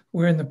aware,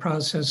 we're in the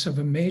process of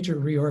a major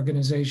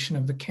reorganization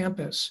of the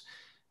campus.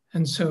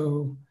 And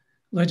so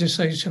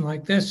legislation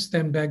like this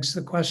then begs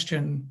the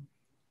question,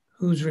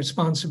 whose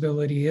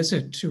responsibility is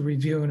it to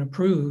review and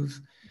approve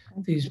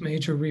these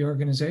major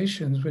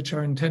reorganizations, which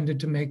are intended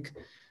to make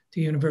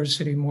the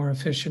university more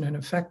efficient and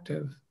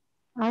effective?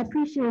 I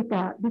appreciate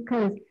that,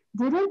 because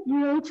didn't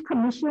UH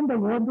commission the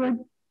Warbird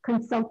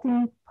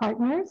Consulting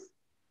Partners?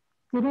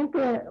 Didn't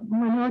the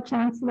Monroe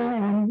Chancellor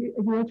and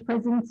UH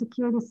President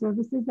secure the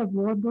services of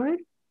Warbird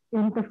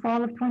in the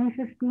fall of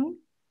 2015?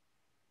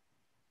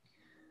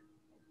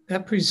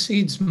 That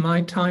precedes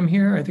my time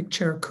here. I think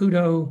Chair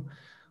Kudo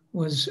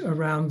was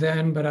around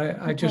then, but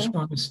I just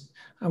want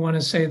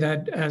to say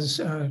that, as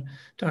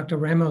Dr.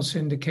 Ramos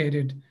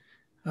indicated,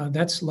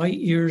 that's light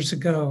years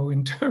ago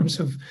in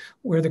terms of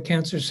where the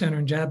Cancer Center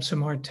and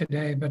JABSOM are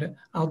today, but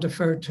I'll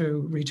defer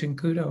to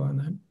Regent Kudo on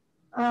that.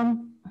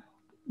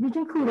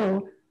 Regent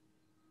Kudo,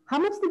 how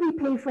much did we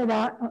pay for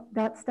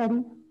that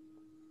study,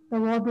 the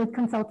Warbird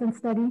Consultant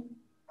study?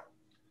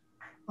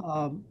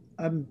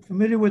 I'm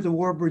familiar with the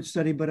Warbird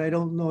study, but I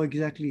don't know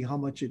exactly how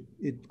much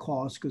it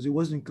cost, because it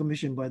wasn't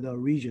commissioned by the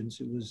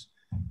regents. It was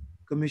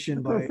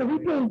commissioned by... So we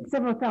paid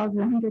several thousand,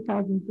 hundred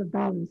thousands of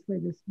dollars for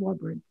this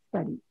Warbird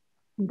study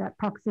in that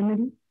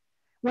proximity.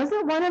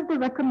 Wasn't one of the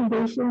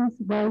recommendations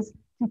was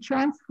to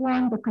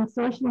transform the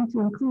consortium to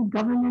include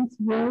government's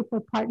role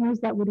for partners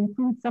that would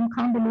include some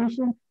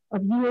combination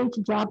of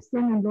UH,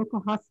 JABSOM, and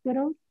local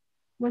hospitals?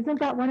 Wasn't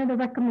that one of the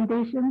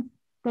recommendations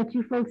that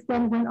you folks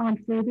then went on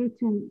further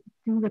to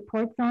do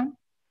reports on?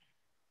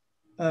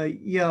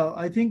 Yeah,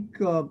 I think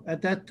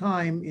at that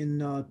time in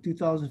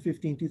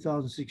 2015,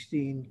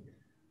 2016,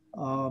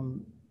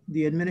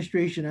 the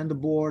administration and the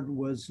board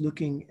was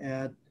looking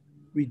at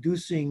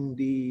reducing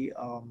the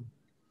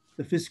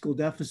fiscal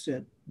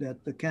deficit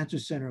that the Cancer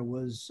Center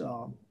was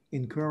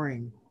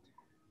incurring.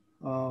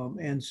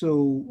 And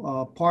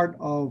so part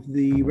of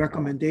the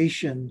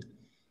recommendation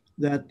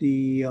that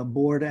the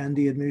board and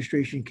the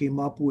administration came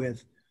up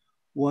with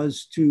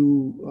was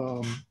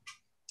to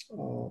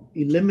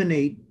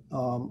eliminate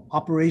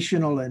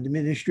operational and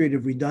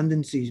administrative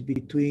redundancies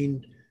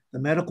between the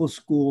medical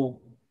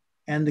school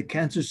and the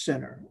Cancer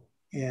Center,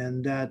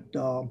 and that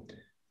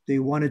they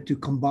wanted to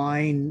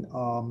combine,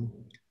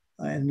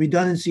 and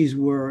redundancies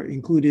were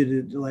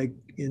included like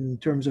in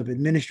terms of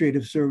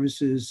administrative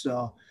services,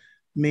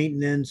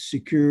 maintenance,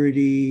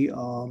 security,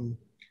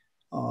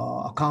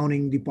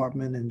 accounting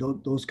department, and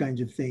those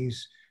kinds of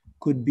things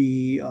could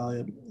be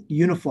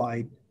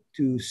unified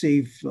to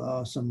save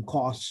some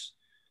costs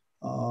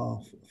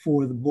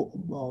for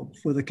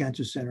the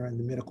Cancer Center and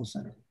the Medical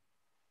Center.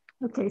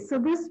 Okay, so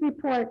this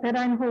report that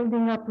I'm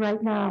holding up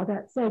right now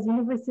that says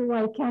University of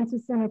Hawaii Cancer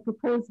Center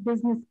proposed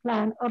business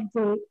plan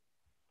update,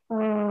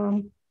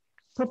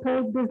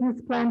 proposed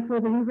business plan for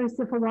the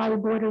University of Hawaii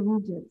Board of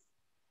Regents.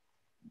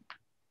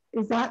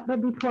 Is that the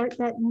report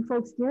that you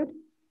folks did?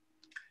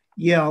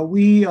 Yeah,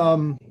 we,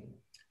 in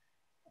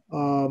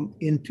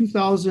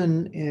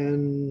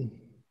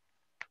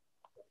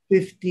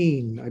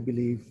 2015, I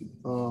believe,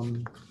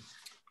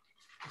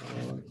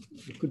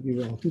 it could be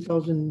wrong,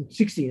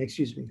 2016,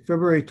 excuse me,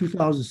 February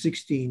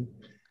 2016,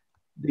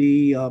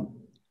 the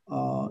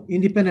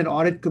Independent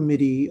Audit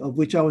Committee, of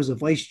which I was the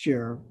vice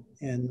chair,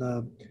 and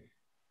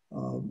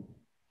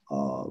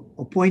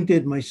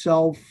appointed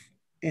myself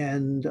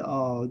and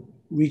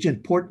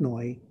Regent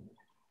Portnoy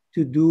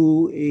to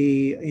do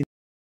a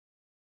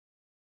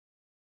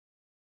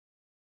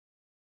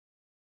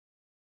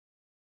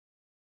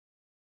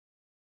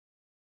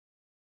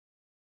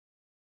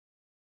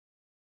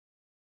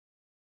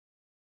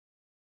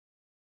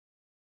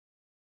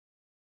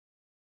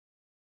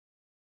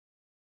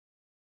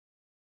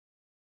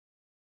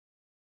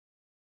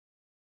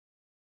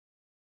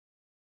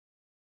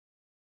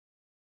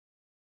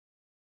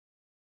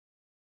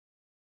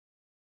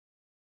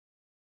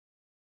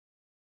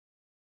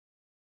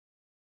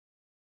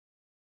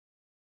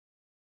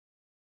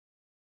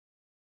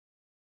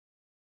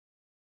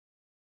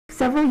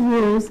several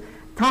years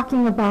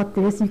talking about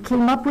this. You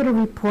came up with a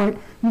report.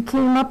 You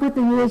came up with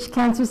the UH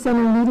Cancer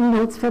Center meeting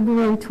notes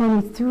February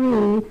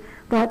 23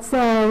 that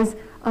says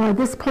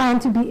this plan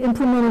to be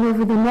implemented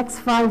over the next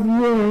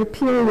 5-year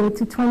period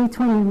to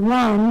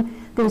 2021.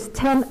 There's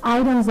 10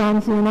 items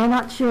on here, and I'm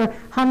not sure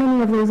how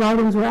many of those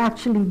items were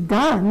actually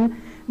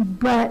done,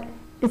 but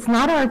it's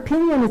not our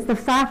opinion. It's the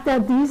fact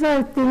that these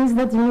are things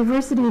that the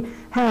university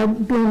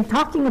had been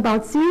talking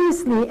about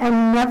seriously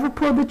and never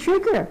pulled the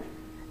trigger.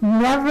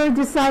 Never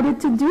decided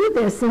to do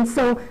this. And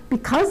so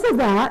because of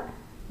that,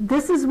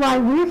 this is why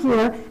we're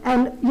here.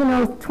 And, you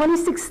know,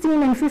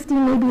 2016 and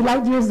 15 may be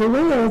light years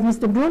away, as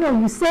Mr. Bruno,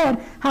 you said.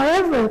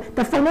 However,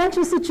 the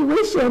financial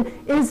situation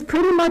is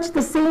pretty much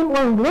the same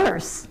or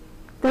worse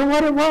than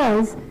what it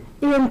was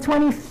in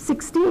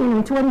 2016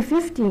 and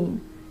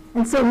 2015.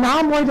 And so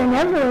now more than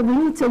ever, we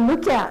need to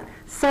look at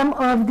some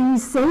of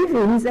these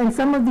savings and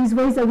some of these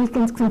ways that we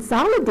can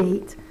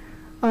consolidate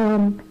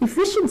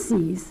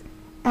efficiencies.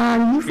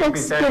 And you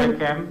folks can...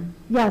 Kim?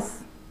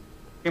 Yes.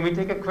 Can we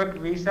take a quick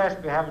recess?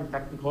 We're having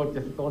technical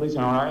difficulties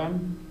on our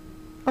end.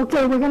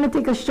 Okay, we're going to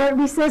take a short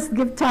recess,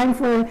 give time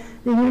for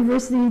the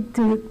university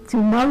to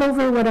mull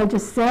over what I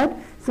just said,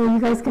 so you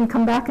guys can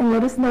come back and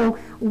let us know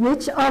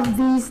which of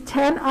these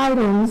 10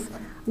 items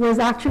was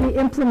actually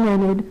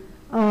implemented.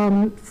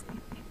 Okay,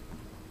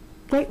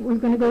 we're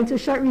going to go into a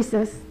short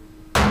recess.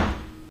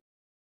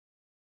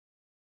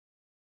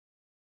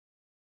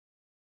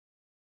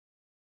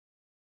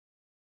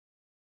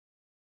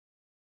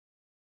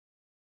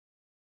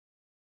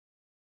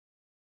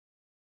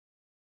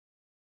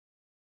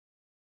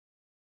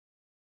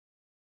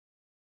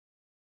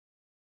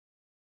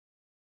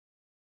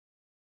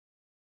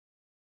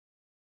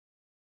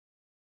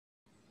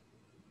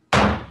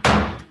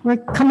 We're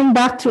coming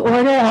back to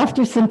order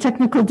after some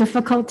technical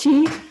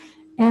difficulty.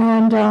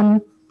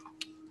 And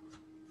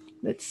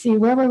let's see,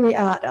 where were we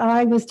at?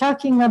 I was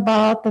talking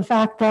about the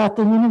fact that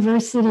the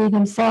university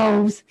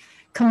themselves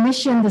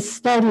commissioned the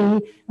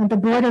study, and the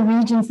Board of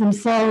Regents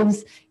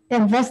themselves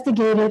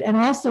investigated and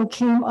also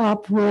came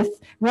up with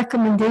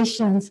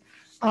recommendations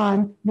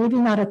on maybe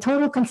not a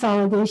total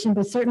consolidation,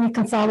 but certainly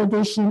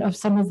consolidation of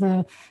some of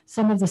the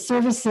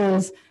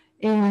services,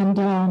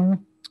 and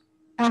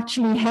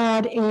actually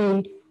had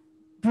a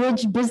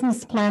bridge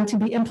business plan to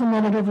be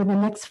implemented over the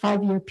next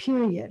 5-year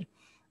period.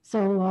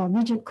 So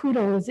Regent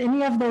kudos,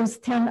 any of those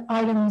 10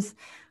 items,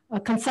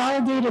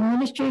 consolidate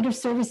administrative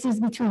services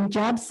between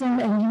Jobson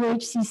and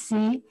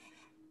UHCC.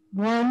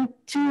 1,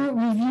 2,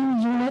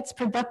 review units,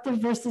 productive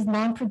versus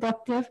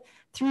non-productive.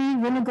 3,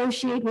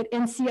 renegotiate with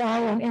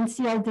NCI on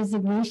NCI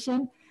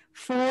designation.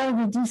 4,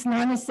 reduce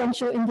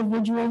non-essential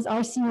individuals,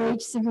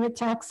 RCH, cigarette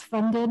tax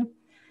funded.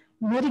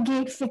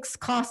 Mitigate fixed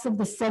costs of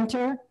the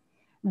center.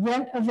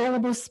 Rent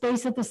available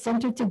space at the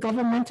center to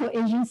governmental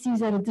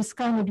agencies at a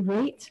discounted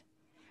rate.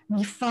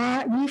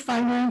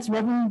 Refinance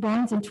revenue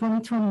bonds in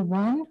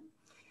 2021.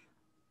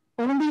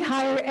 Only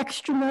hire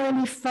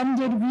extramurally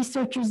funded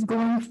researchers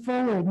going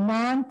forward,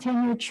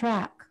 non-tenure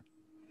track.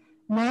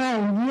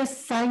 9,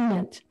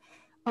 reassignment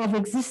of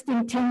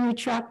existing tenure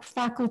track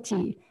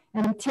faculty.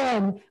 And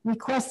 10,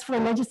 request for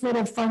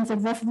legislative funds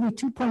of roughly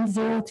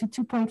 2.0 to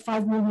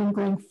 2.5 million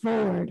going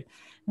forward.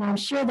 Now, I'm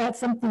sure that's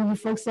something you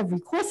folks have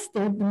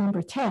requested, the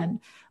number 10,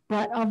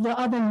 but of the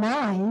other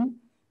 9,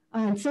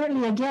 and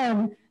certainly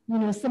again, you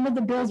know, some of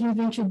the bills we've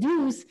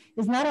introduced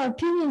is not our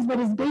opinions, but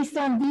is based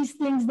on these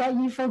things that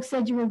you folks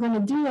said you were going to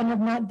do and have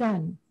not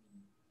done.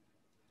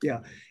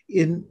 Yeah,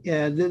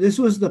 this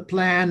was the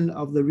plan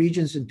of the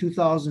Regents in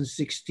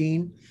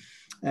 2016.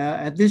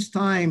 At this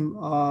time,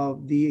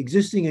 the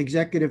existing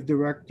executive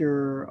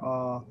director,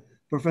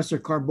 Professor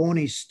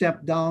Carboni,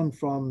 stepped down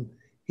from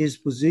his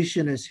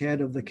position as head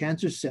of the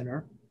Cancer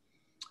Center.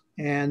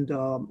 And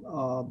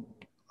Dean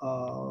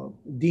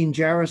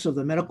Jarris of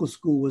the medical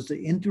school was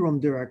the interim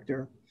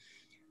director.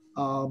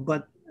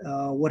 But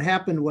what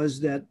happened was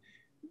that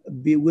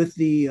with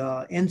the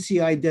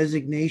NCI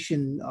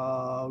designation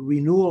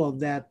renewal of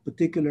that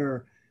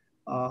particular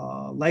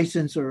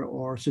license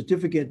or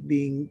certificate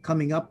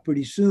coming up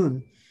pretty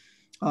soon,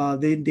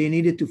 they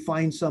needed to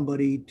find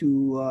somebody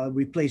to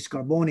replace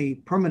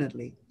Carboni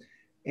permanently.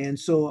 And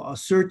so a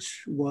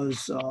search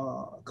was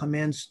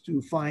commenced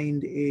to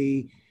find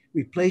a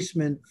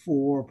replacement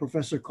for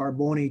Professor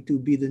Carboni to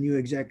be the new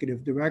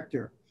executive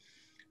director.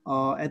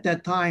 At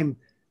that time,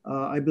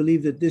 I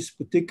believe that this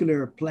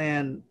particular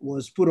plan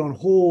was put on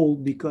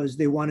hold because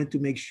they wanted to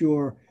make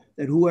sure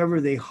that whoever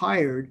they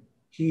hired,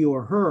 he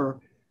or her,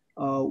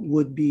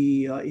 would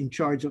be in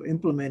charge of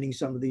implementing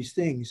some of these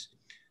things.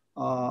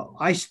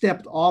 I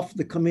stepped off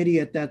the committee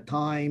at that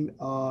time.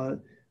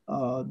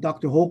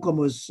 Dr. Holcomb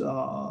was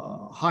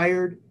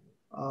hired.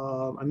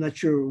 I'm not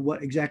sure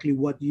exactly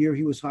what year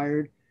he was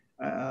hired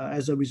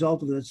as a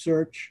result of that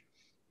search.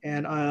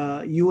 And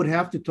you would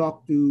have to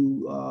talk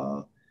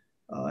to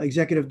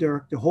Executive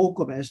Director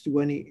Holcomb as to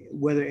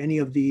whether any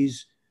of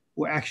these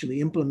were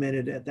actually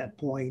implemented at that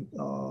point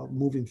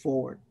moving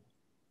forward,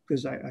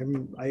 because I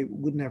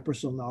wouldn't have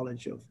personal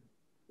knowledge of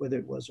whether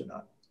it was or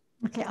not.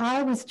 Okay,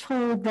 I was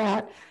told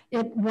that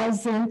it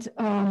wasn't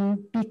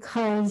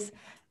because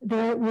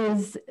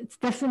it's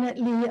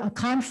definitely a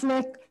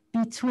conflict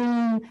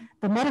between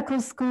the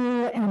medical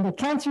school and the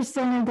cancer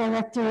center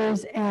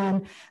directors,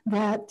 and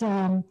that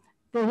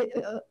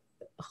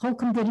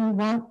Holcomb didn't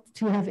want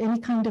to have any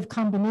kind of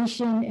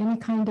combination, any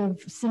kind of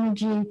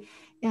synergy,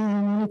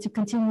 and wanted to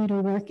continue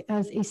to work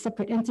as a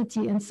separate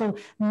entity. And so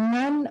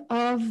none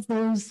of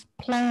those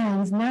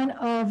plans, none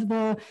of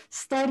the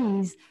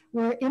studies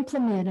were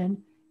implemented.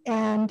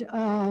 And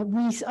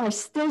we are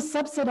still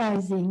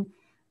subsidizing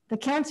the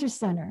Cancer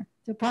Center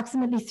to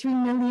approximately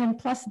 $3 million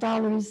plus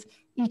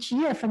each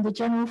year from the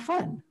general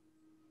fund.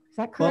 Is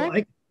that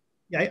correct?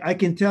 Well, I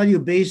can tell you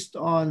based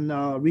on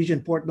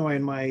Regent Portnoy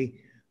and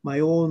my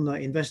own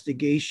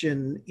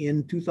investigation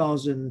in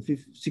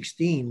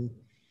 2016,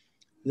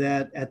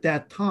 that at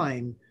that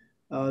time,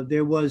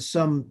 there was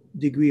some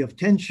degree of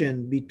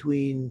tension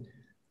between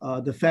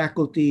the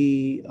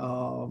faculty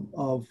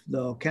of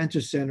the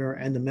Cancer Center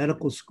and the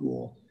medical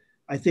school.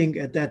 I think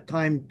at that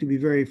time, to be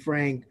very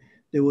frank,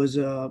 there was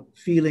a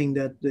feeling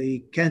that the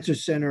Cancer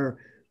Center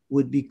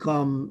would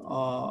become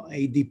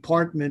a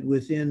department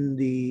within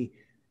the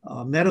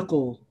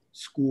medical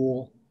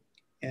school.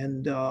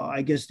 And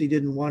I guess they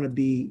didn't want to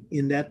be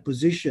in that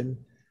position.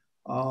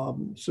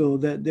 So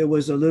that there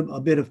was a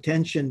bit of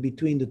tension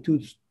between the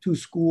two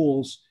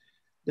schools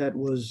that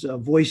was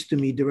voiced to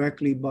me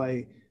directly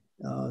by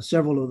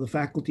several of the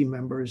faculty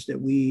members that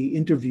we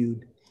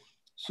interviewed.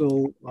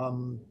 So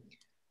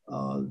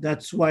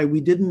that's why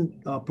we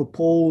didn't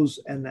propose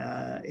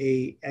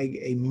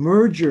a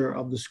merger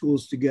of the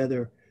schools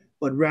together,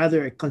 but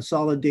rather a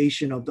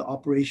consolidation of the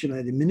operational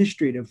and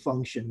administrative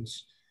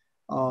functions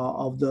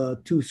of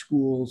the two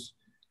schools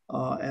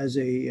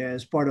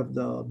as part of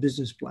the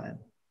business plan.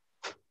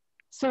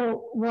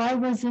 So why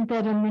wasn't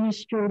that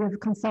administrative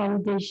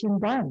consolidation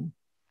done?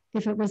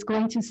 If it was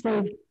going to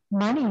save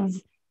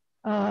monies,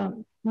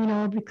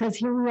 because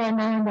here we are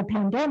now in the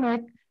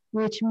pandemic,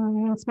 which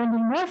means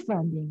spending more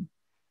funding.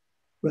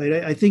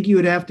 Right, I think you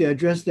would have to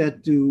address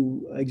that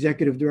to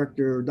Executive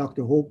Director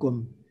Dr.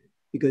 Holcomb,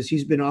 because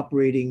he's been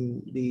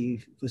operating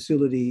the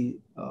facility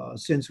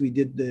since we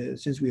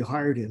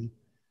hired him.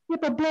 Yeah,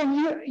 but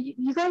Ben,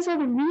 you guys are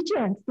the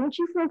regents. Don't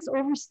you folks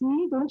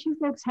oversee? Don't you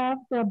folks have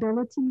the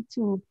ability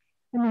to,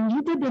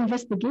 you did the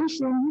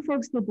investigation, you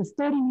folks did the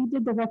study, you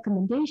did the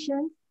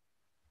recommendation.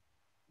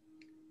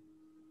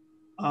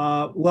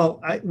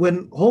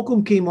 When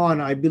Holcomb came on,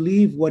 I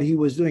believe what he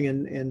was doing,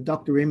 and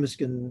Dr. Ramos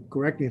can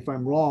correct me if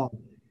I'm wrong,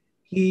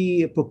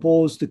 he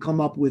proposed to come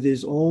up with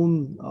his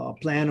own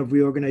plan of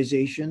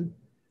reorganization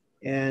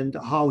and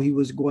how he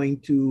was going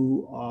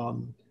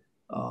to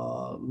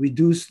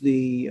reduce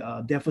the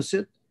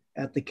deficit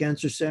at the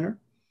Cancer Center.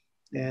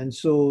 And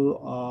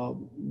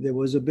so there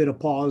was a bit of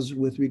pause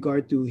with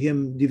regard to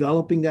him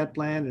developing that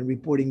plan and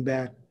reporting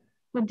back.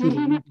 But did he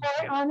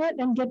report on it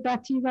and get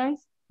back to you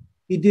guys?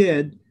 He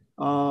did.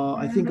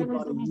 I think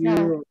about a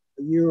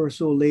year or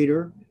so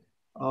later.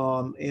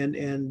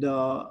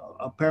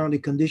 Apparently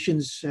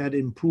conditions had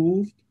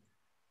improved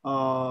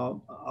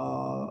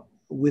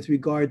with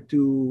regard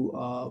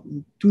to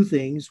two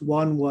things.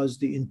 One was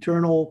the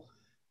internal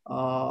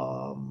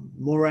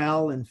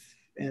morale and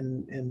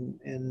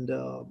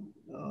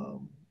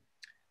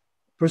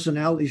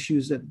personnel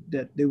issues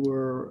that they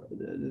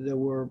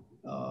were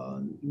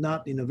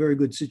not in a very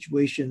good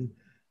situation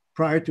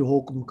prior to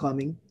Holcomb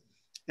coming.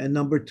 And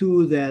number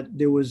two, that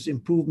there was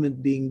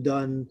improvement being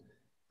done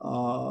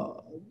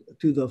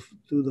to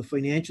the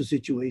financial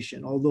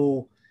situation.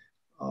 Although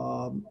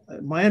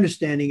my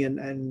understanding,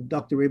 and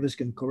Dr. Ramos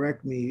can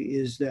correct me,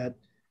 is that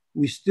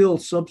we still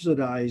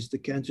subsidize the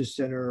Cancer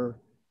Center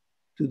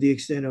to the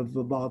extent of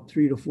about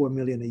 $3 to $4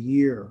 million a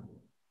year.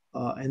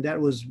 And that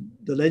was,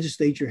 the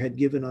legislature had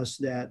given us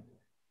that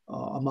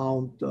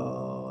amount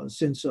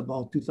since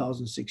about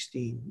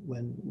 2016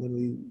 when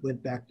we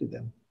went back to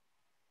them.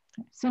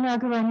 Senator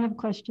Aguilar, you have a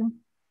question?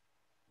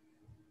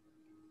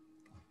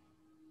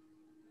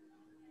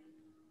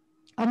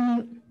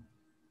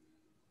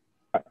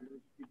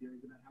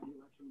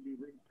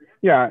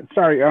 Yeah,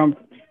 sorry.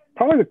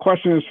 Probably the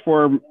question is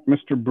for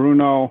Mr.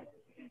 Bruno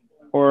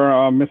or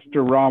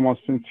Mr. Ramos,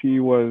 since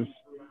he was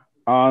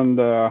on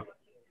the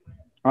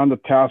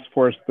task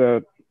force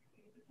that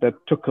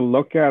took a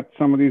look at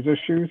some of these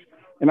issues.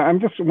 And I'm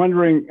just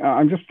wondering,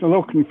 I'm just a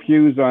little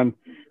confused on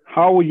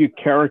how would you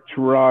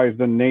characterize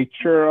the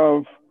nature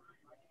of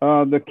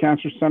the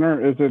Cancer Center?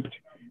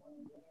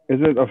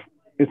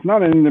 It's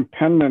not an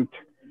independent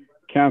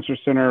Cancer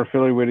Center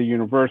affiliated with a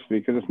university,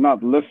 because it's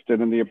not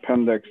listed in the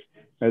appendix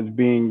as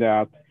being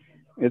that.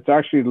 It's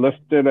actually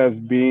listed as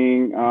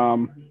being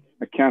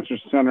a Cancer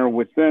Center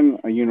within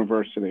a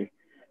university.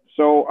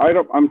 So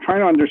I'm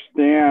trying to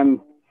understand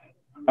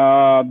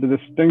the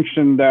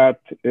distinction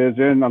that is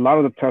in a lot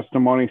of the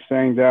testimony,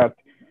 saying that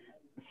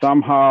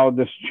somehow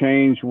this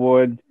change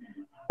would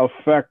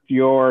affect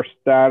your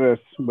status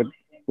with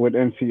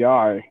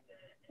NCI.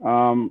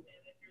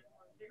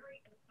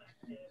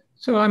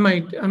 So I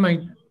might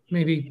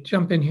maybe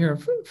jump in here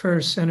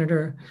first,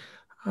 Senator.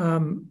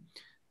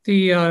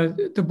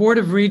 The Board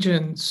of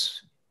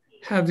Regents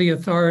have the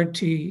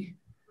authority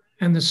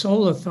and the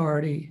sole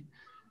authority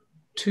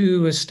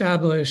to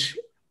establish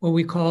what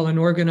we call an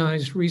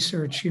organized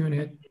research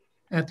unit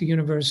at the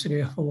University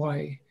of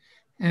Hawaii.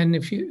 And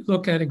if you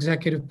look at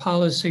executive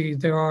policy,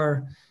 there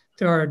are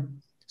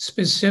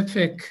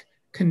specific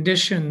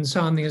conditions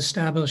on the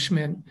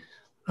establishment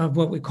of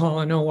what we call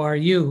an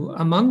ORU.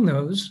 Among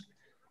those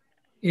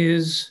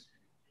is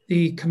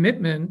the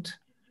commitment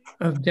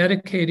of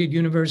dedicated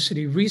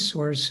university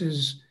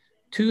resources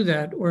to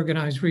that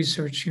organized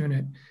research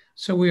unit.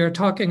 So we are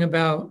talking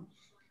about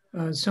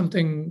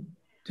something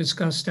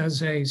discussed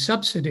as a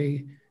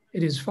subsidy.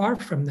 It is far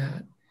from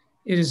that.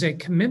 It is a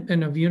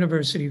commitment of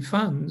university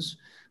funds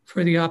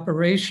for the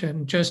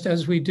operation, just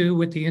as we do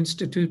with the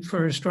Institute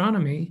for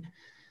Astronomy,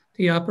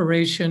 the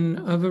operation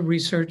of a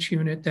research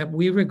unit that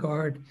we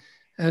regard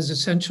as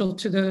essential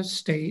to the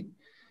state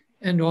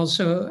and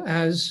also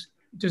as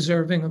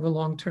deserving of a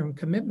long-term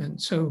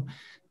commitment. So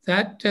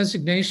that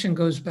designation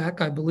goes back,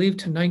 I believe,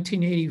 to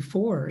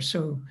 1984.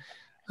 So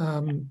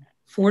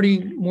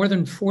more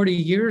than 40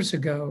 years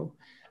ago.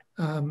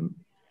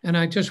 And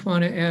I just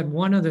want to add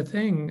one other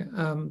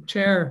thing,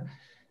 Chair,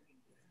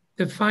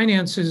 the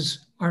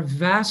finances are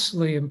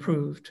vastly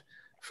improved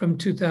from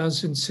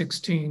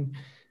 2016.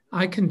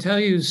 I can tell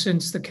you,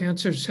 since the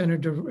Cancer Center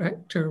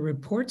director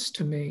reports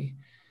to me,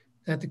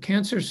 that the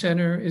Cancer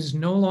Center is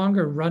no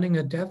longer running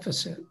a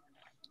deficit.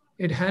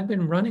 It had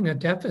been running a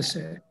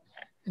deficit.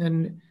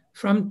 And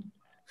from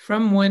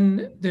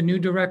when the new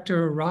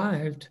director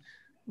arrived,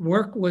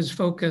 work was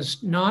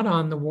focused not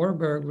on the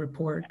Warburg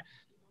report,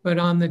 but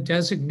on the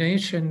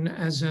designation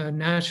as a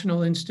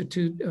National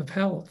Institute of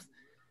Health,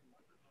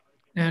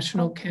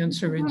 National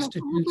Cancer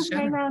Institute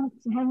Center.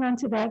 Hang on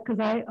to that, because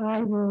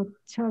I will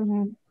tell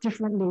you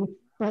differently.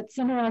 But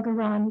Senator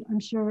Agaran, I'm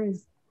sure,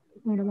 is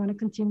going to want to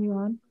continue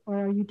on,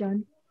 or are you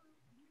done?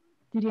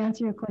 Did you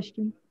answer your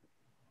question?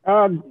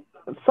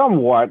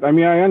 Somewhat. I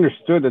mean, I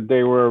understood that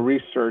they were a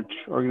research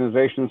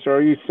organization. So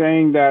are you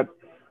saying that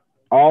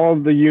all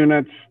of the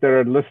units that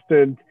are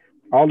listed,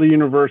 all the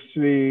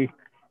university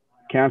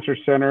cancer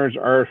centers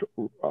are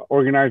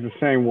organized the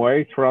same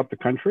way throughout the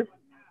country?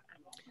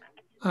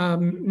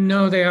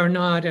 No, they are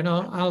not, and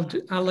I'll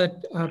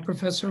let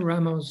Professor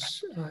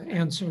Ramos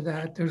answer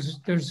that.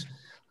 There's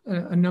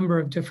a number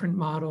of different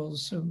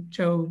models. So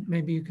Joe,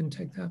 maybe you can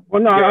take that.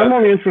 Well, no, I'm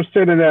only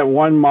interested in that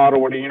one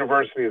model where the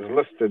university is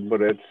listed, but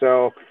it's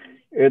the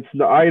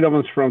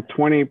items from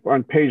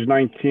on page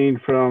 19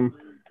 from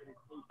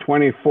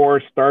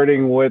 24,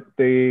 starting with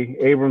the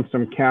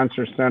Abramson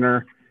Cancer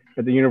Center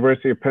at the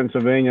University of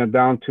Pennsylvania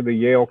down to the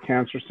Yale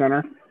Cancer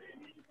Center.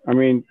 I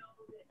mean,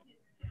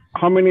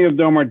 how many of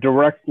them are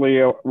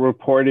directly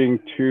reporting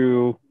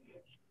to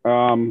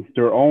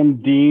their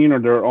own dean or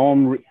their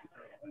own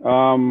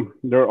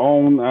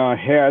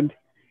head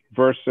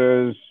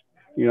versus,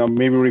 you know,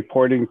 maybe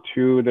reporting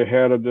to the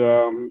head of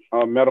the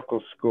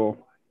medical school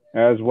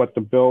as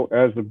the bill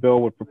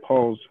would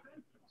propose?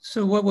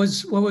 So what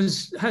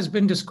has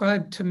been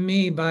described to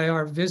me by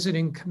our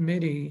visiting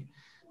committee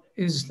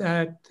is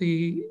that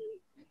the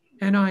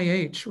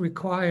NIH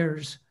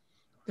requires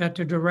that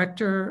the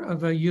director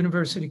of a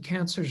university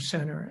cancer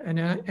center, an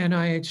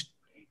NIH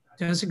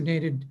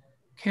designated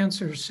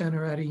cancer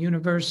center at a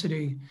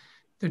university,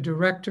 the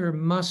director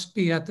must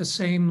be at the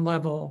same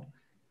level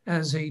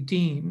as a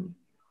dean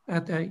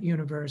at that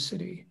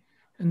university.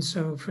 And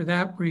so for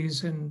that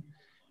reason,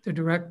 the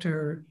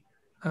director,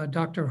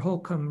 Dr.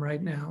 Holcomb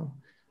right now,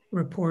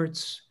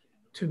 reports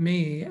to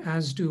me,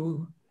 as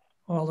do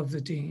all of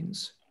the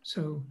deans.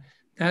 So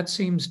that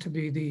seems to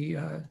be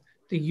the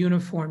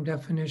uniform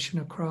definition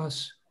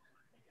across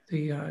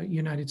the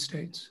United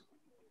States.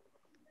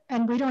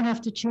 And we don't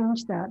have to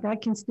change that.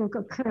 That can still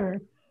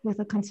occur with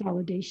a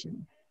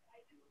consolidation.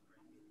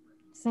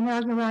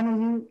 Senator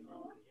Garano,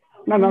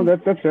 No,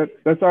 that's it.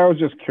 I was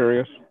just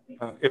curious.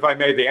 If I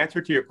may, the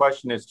answer to your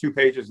question is 2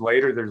 pages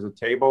later. There's a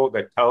table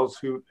that tells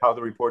how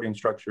the reporting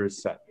structure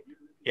is set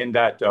in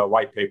that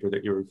white paper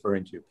that you're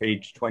referring to,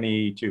 page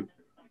 22.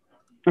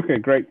 Okay,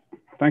 great.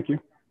 Thank you.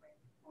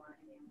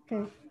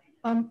 Okay.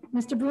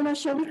 Mr. Bruno,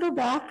 shall we go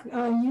back?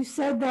 You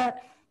said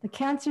that the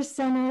Cancer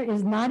Center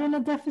is not in a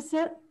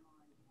deficit?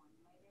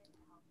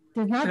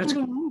 They're not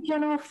getting any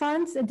general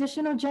funds,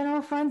 additional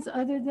general funds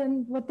other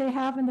than what they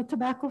have in the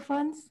tobacco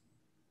funds?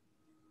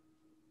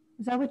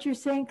 Is that what you're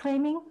saying,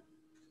 claiming?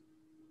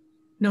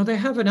 No, they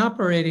have an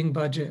operating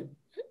budget.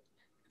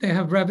 They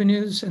have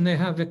revenues and they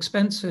have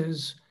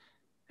expenses.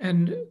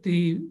 And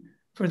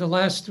for the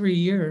last 3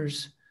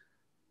 years,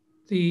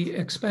 the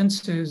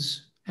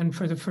expenses, and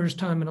for the first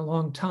time in a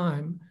long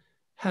time,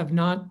 have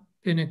not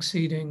been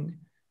exceeding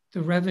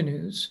the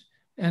revenues.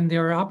 And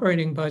their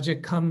operating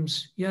budget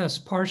comes, yes,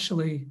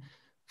 partially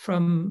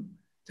from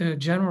the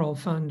general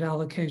fund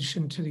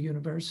allocation to the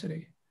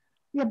university.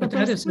 Yeah, but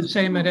that is the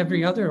same at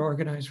every other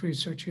organized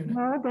research unit.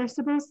 No, they're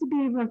supposed to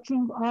be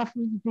working off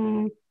of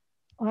the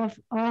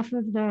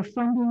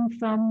funding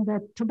from the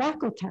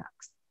tobacco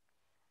tax.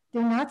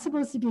 They're not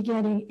supposed to be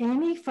getting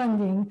any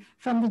funding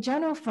from the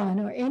general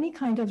fund or any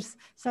kind of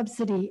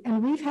subsidy.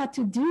 And we've had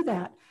to do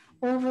that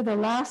over the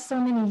last so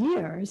many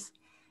years.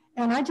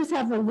 And I just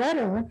have a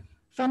letter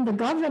from the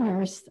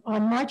governor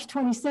on March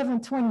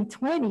 27,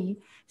 2020,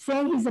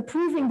 saying he's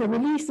approving the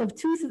release of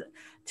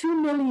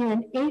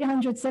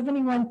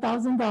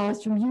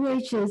 $2,871,000 from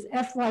UH's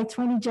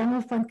FY20 general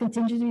fund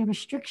contingency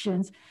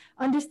restrictions.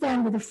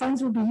 Understand that the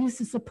funds will be used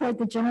to support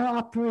the general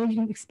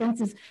operating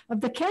expenses of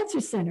the Cancer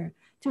Center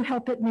to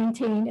help it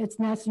maintain its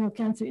National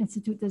Cancer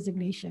Institute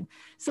designation.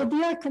 So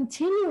they are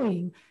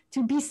continuing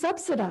to be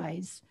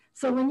subsidized.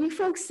 So when you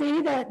folks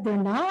say that they're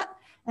not,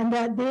 and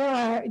that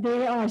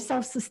they are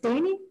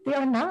self-sustaining, they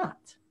are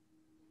not.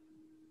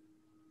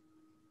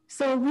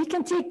 So we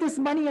can take this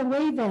money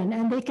away then,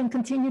 and they can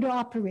continue to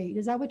operate.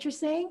 Is that what you're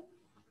saying?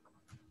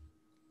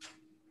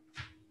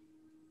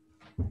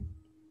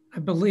 I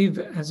believe,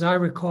 as I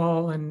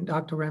recall, and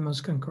Dr.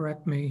 Ramos can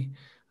correct me,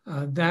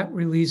 that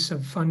release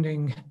of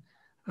funding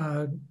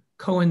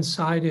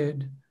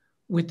coincided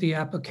with the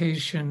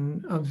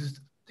application of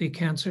the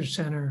Cancer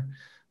Center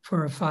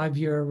for a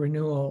 5-year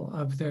renewal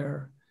of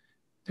their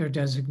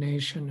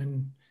designation.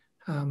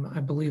 And I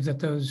believe that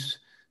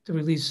the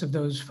release of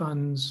those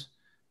funds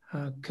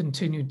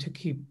continued to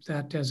keep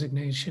that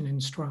designation in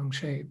strong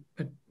shape.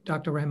 But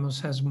Dr. Ramos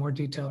has more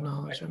detailed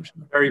knowledge, I'm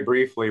sure. Very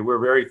briefly, we're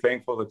very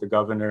thankful that the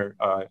governor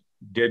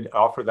did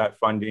offer that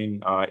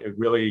funding. It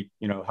really,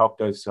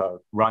 helped us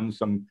run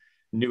some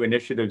new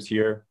initiatives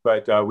here,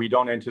 but we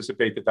don't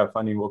anticipate that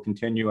funding will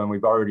continue, and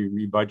we've already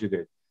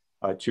rebudgeted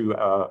to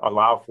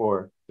allow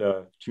for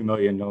the $2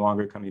 million no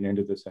longer coming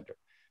into the center.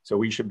 So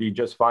we should be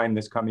just fine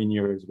this coming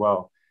year as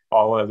well,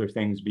 all other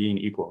things being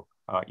equal,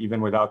 even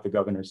without the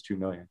governor's $2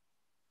 million.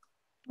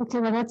 Okay,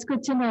 well, that's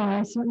good to know.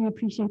 I certainly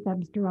appreciate that,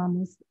 Mr.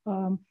 Ramos.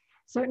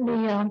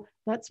 Certainly,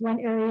 that's one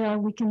area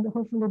we can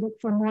hopefully look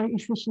for more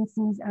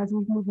efficiencies as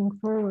we're moving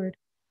forward.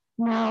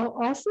 Now,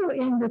 also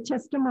in the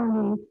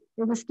testimony,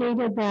 it was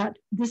stated that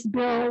this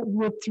bill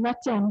would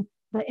threaten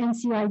the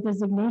NCI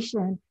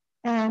designation.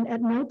 And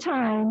at no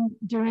time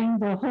during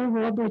the whole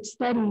Warburg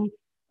study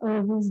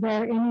was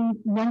there any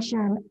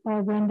mention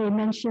when they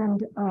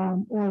mentioned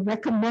or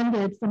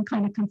recommended some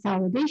kind of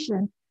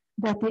consolidation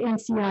that the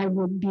NCI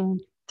would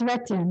be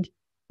threatened.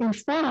 In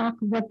fact,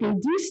 what they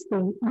do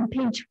state on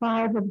page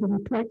 5 of the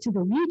report to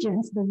the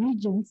regions,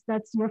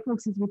 that's your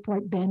folks'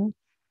 report, Ben,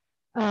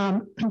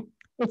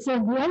 it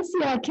says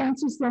the NCI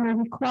Cancer Center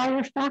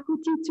require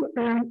faculty to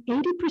earn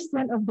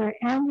 80% of their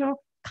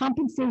annual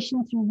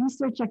compensation through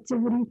research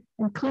activity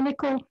and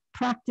clinical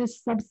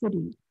practice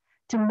subsidy.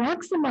 To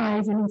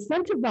maximize and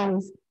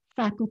incentivize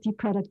faculty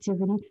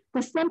productivity,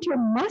 the center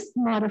must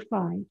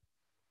modify,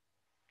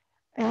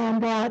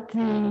 and that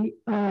the,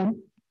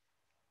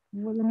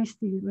 well, let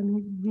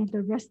me read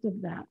the rest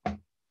of that.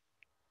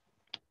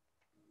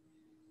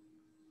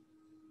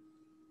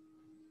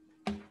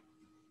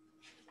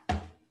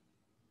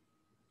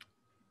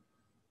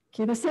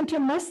 Okay, the center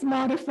must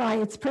modify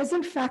its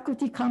present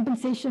faculty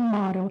compensation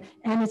model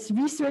and its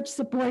research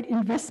support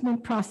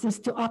investment process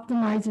to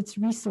optimize its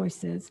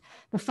resources.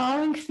 The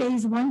following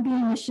phase 1B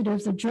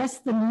initiatives address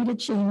the needed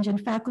change in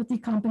faculty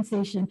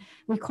compensation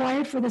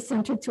required for the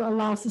center to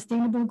allow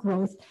sustainable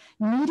growth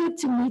needed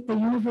to meet the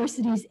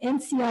university's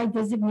NCI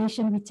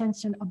designation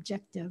retention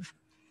objective.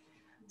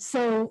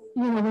 So,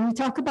 when we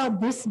talk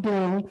about this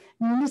bill,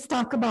 we must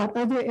talk about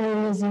other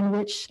areas in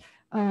which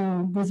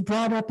was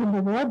brought up in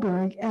the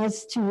Warburg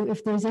as to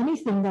if there's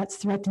anything that's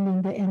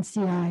threatening the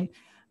NCI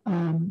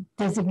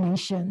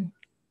designation.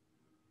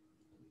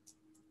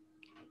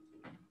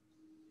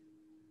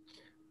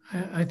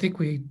 I think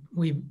we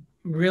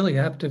really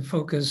have to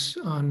focus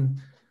on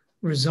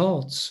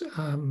results.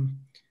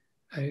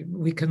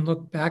 We can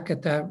look back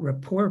at that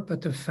report,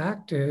 but the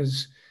fact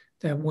is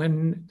that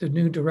when the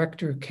new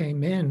director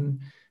came in,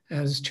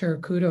 as Chair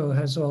Kudo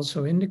has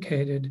also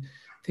indicated,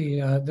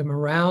 the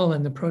morale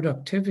and the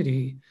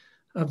productivity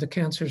of the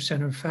Cancer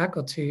Center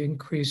faculty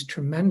increased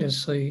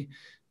tremendously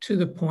to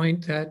the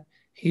point that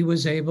he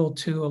was able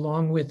to,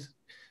 along with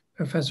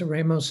Professor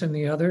Ramos and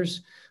the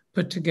others,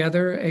 put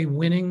together a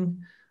winning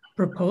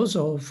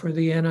proposal for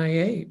the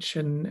NIH,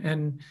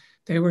 and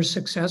they were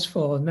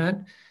successful.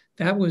 And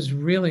that was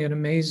really an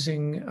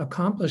amazing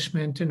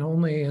accomplishment in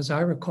only, as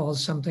I recall,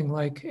 something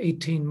like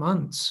 18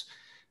 months.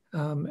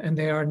 And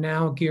they are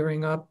now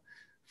gearing up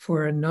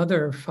for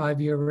another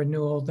 5-year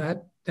renewal.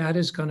 That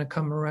is going to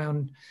come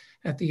around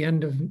at the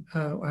end of,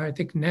 I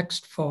think,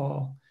 next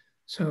fall.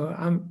 So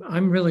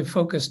I'm really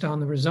focused on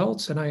the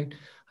results, and I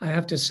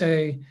have to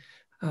say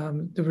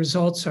the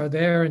results are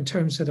there in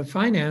terms of the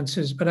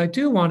finances. But I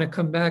do want to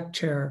come back,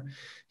 Chair,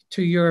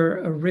 to your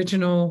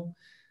original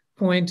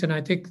point, and I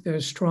think the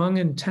strong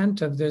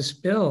intent of this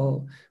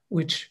bill,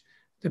 which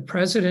the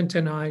President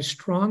and I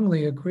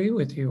strongly agree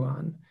with you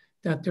on,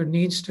 that there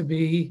needs to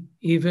be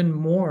even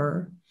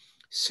more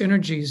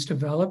synergies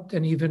developed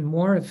and even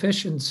more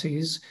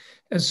efficiencies,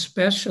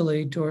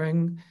 especially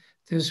during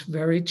this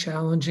very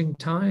challenging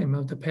time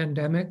of the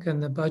pandemic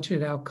and the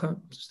budget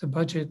outcomes, the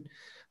budget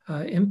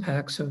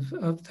impacts of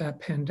that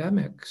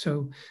pandemic.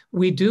 So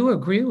we do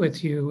agree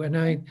with you, and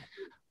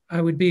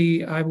I would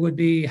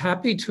be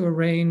happy to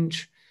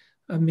arrange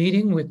a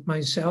meeting with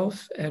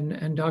myself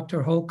and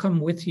Dr. Holcomb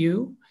with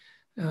you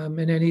and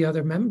any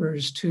other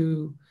members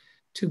to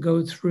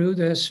go through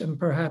this, and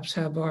perhaps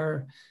have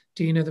our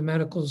Dean of the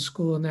Medical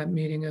School in that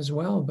meeting as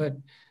well, but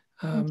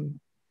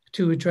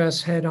to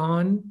address head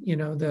on,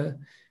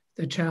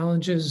 the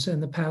challenges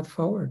and the path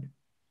forward.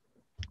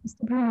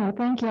 Mr. Bruno,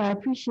 thank you. I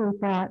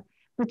appreciate that.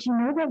 But you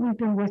know that we've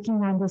been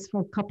working on this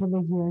for a couple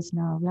of years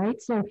now,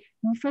 right? So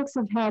you folks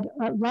have had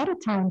a lot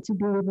of time to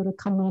be able to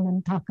come in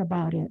and talk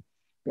about it.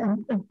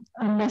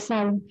 Unless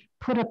I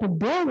put up a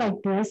bill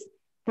like this,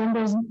 then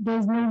there's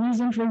no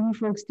reason for you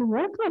folks to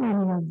work on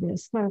any of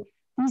this. So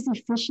these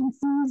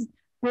efficiencies,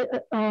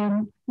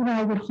 I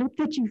would hope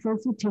that you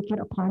folks would take it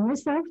upon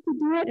yourself to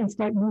do it and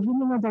start moving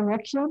in a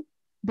direction.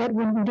 But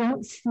when we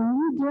don't see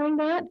you doing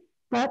that,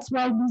 that's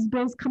why these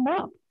bills come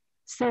up.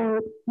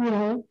 So,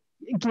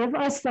 give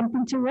us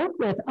something to work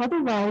with.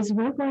 Otherwise,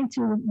 we're going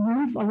to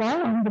move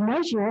around the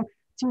measure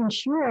to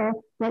ensure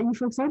that you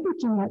folks are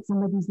looking at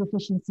some of these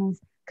deficiencies.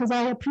 Because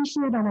I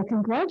appreciate and I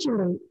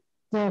congratulate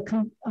the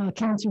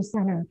Cancer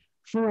Center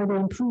for the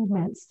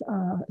improvements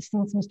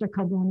since Mr.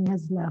 Carboni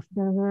has left.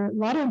 There were a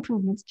lot of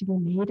improvements to be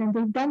made, and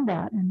they've done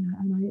that,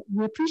 and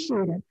we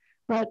appreciate it.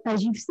 But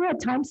as you've said,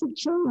 times have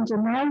changed,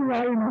 and now we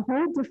are in a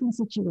whole different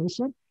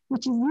situation,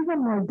 which is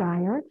even more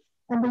dire.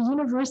 And the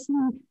university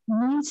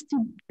needs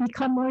to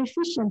become more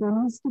efficient. There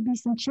needs to be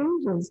some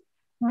changes.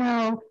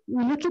 Now,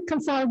 we look at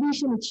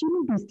consolidation, it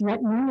shouldn't be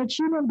threatening. It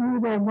shouldn't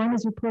be that one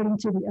is reporting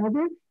to the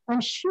other. I'm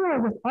sure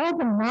with all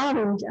the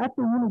knowledge at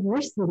the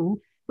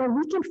university that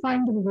we can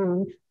find a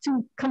way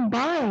to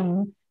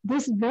combine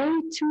this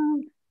very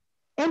two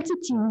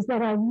entities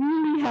that are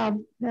really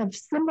have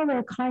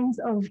similar kinds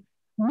of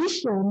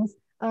missions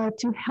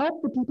to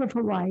help the people of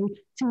Hawaii,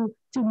 to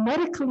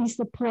medically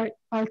support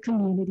our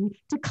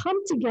community, to come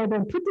together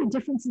and put their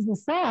differences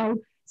aside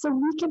so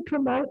we can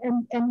promote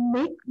and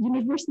make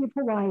University of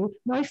Hawaii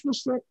more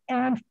efficient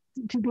and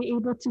to be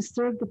able to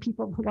serve the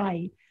people of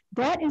Hawaii.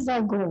 That is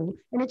our goal.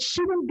 And it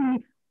shouldn't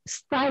be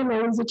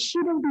silos. It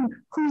shouldn't be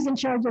who's in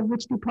charge of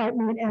which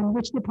department and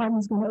which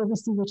department is going to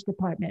oversee which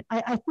department.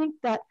 I think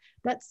that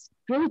that's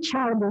very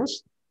childish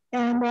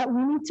and that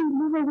we need to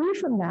move away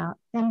from that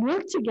and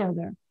work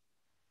together.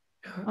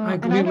 I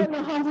and I don't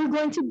know how we're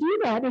going to do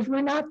that if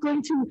we're not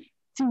going to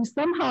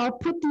somehow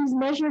put these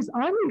measures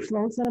on you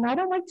folks. And I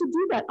don't like to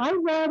do that. I'd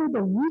rather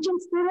the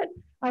regents do it.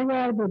 I'd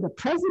rather the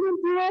president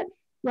do it.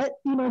 That,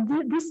 you know,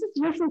 this is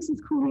your folks'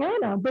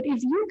 Kuleana. But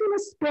if you're going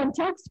to spend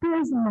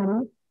taxpayers'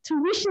 money,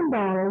 tuition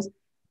dollars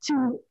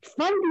to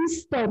fund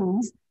these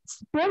studies,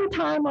 spend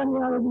time on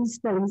all of these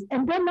studies,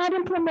 and then not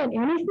implement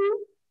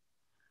anything,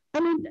 I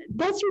mean,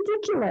 that's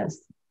ridiculous.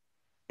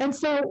 And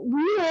so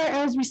we are,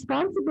 as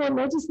responsible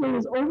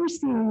legislators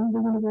overseeing the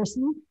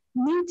university,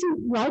 need to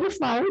light a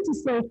fire to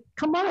say,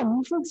 come on,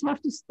 you folks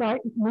have to start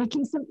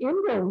making some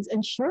inroads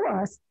and show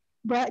us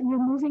that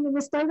you're moving in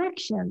this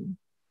direction.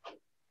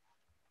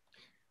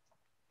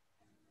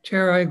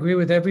 Chair, I agree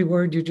with every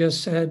word you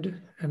just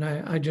said. And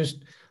I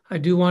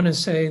do want to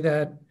say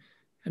that,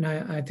 and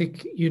I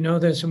think you know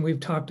this and we've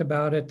talked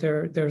about it,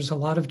 there's a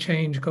lot of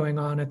change going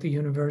on at the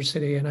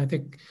university. And I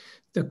think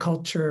the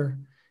culture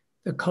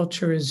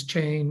is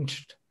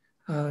changed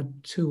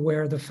to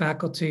where the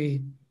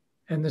faculty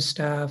and the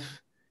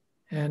staff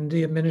and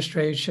the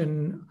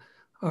administration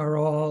are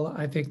all,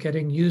 I think,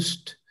 getting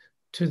used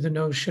to the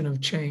notion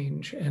of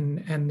change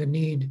and the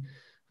need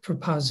for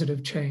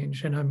positive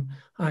change. And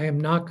I am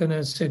not going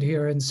to sit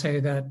here and say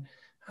that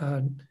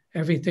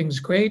everything's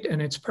great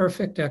and it's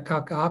perfect at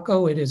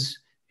Kaka'ako.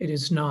 It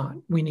is not.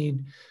 We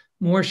need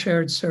more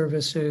shared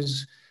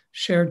services,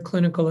 shared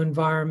clinical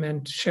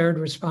environment, shared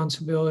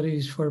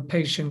responsibilities for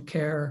patient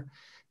care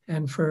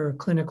and for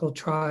clinical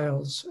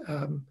trials.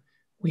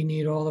 We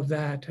need all of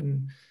that.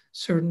 And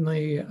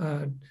certainly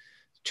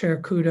Chair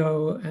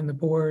Kudo and the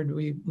board,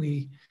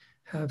 we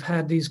have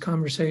had these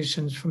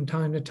conversations from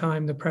time to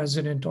time, the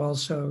president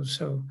also.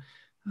 So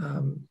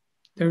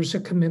there's a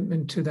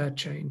commitment to that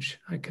change,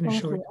 I can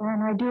assure you.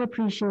 And I do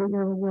appreciate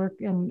your work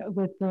and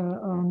with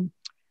the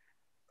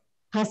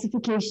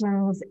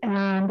classifications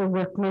and the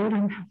workload,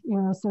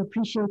 and so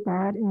appreciate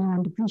that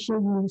and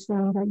appreciate you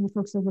saying that you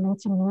folks are willing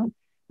to meet.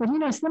 But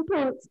a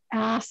simple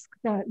ask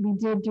that we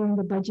did during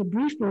the budget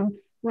briefing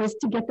was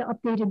to get the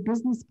updated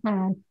business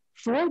plan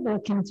for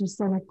the Cancer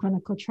Center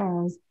clinical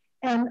trials.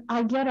 And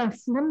I get a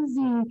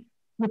flimsy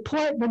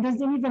report that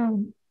doesn't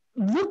even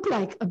look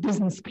like a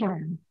business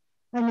plan.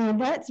 I mean,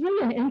 that's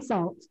really an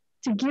insult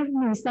to give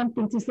me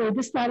something to say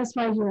this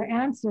satisfies your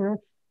answer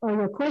or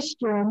your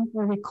question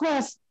or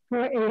request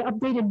for an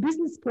updated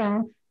business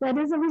plan that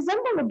doesn't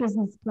resemble a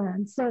business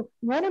plan. So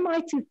what am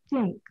I to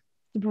think,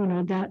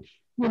 Sabrina, that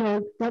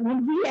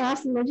when we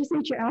ask, the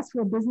legislature asked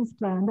for a business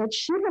plan that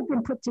should have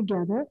been put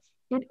together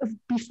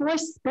before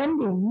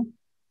spending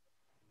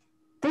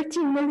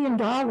 $13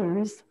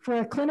 million for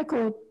a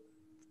clinical,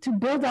 to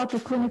build out the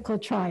clinical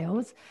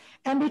trials,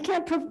 and they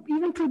can't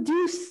even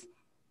produce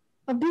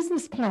a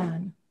business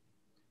plan.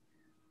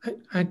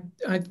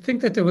 I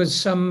think that there was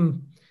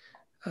some,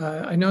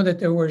 I know that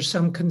there were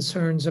some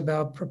concerns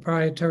about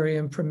proprietary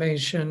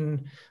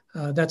information.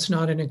 That's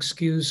not an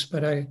excuse,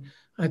 but I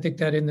think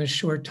that in this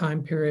short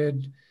time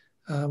period,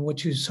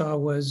 what you saw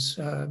was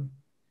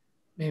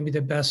maybe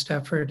the best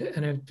effort,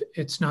 and if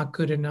it's not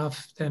good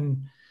enough,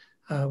 then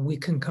we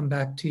can come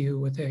back to you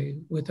with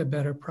a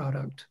better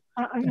product.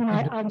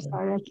 I'm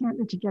sorry, I can't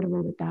let you get away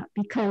with that,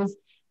 because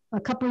a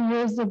couple of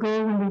years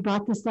ago when we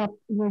brought this up,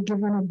 we were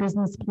given a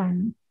business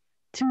plan.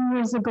 2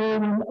 years ago,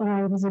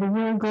 was it a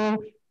year ago,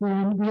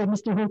 when we had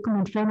Mr. Holcomb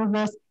in front of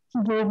us, he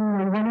gave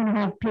me a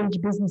 1.5-page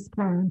business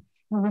plan.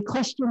 And we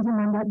questioned him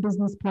on that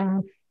business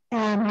plan.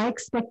 And I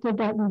expected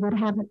that we would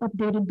have an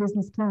updated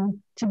business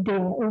plan today,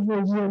 over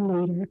a year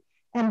later.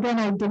 And then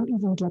I didn't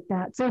even get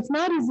that. So it's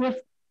not as if,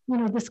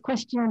 this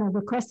question or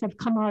requests have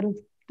come out of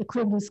the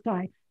clear blue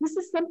sky. This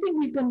is something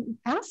we've been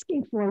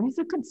asking for. These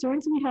are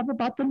concerns we have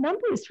about the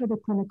numbers for the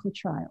clinical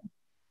trial.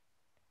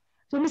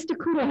 So Mr.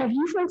 Kudo, have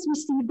you folks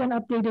received an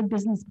updated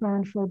business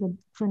plan for the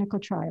clinical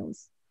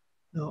trials?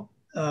 No,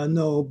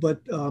 no,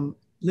 but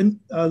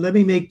let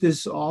me make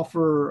this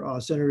offer,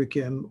 Senator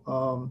Kim.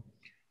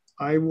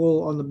 I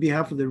will, on the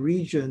behalf of the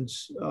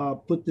regions,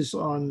 put this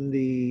on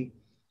the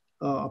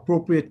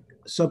appropriate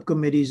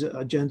subcommittee's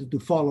agenda to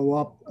follow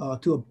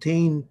up to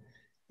obtain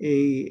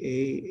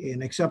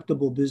an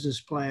acceptable business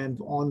plan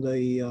on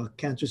the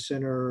cancer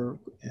center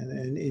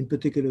and in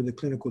particular the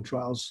clinical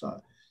trials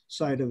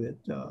side of it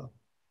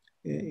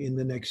in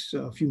the next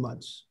few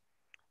months.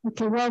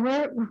 Okay, well,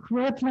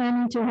 we're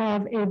planning to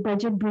have a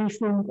budget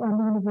briefing on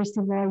the University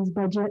of Hawaii's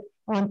budget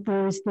on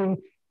Thursday,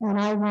 and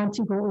I want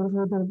to go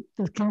over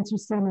the cancer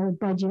center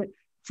budget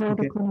for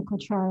the clinical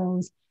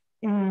trials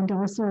and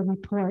also a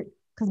report,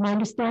 because my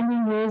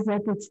understanding is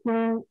that it's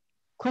still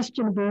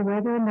questionable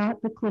whether or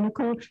not the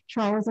clinical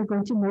trials are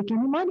going to make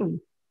any money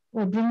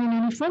or bring in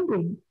any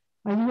funding.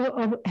 Are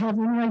you have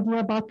any idea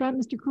about that,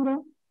 Mr.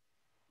 Kudo?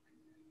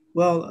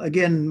 Well,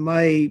 again,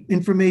 my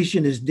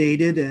information is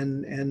dated,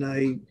 and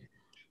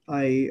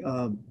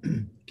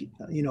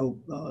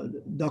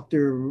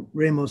Dr.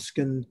 Ramos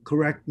can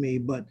correct me,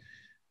 but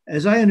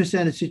as I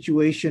understand the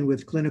situation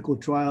with clinical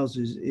trials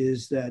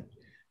is that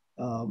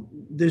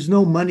there's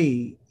no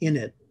money in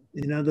it.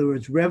 In other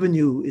words,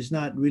 revenue is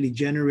not really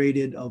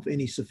generated of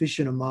any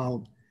sufficient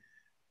amount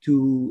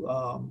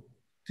to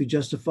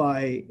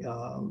justify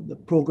the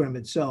program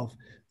itself.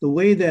 The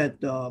way that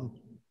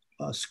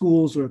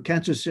schools or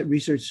cancer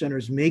research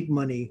centers make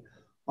money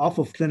off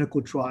of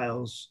clinical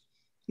trials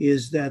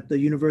is that the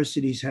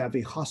universities have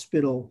a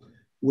hospital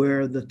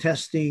where the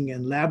testing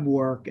and lab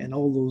work and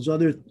all those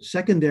other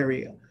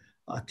secondary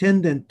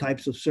attendant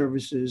types of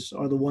services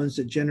are the ones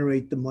that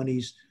generate the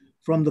monies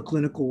from the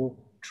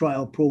clinical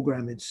trial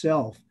program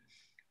itself.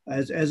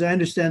 As I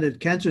understand it,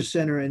 Cancer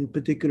Center, in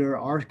particular,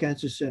 our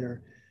Cancer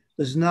Center,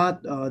 does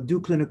not do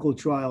clinical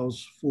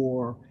trials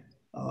for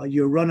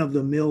your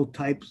run-of-the-mill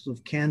types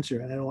of cancer.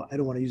 And I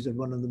don't want to use the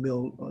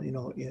run-of-the-mill,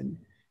 in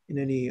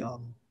any. I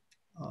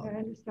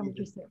understand what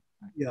you're saying.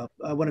 Yeah,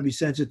 I want to be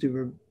sensitive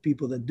to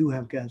people that do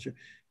have cancer,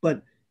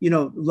 but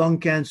lung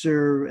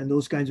cancer and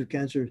those kinds of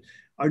cancers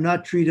are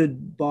not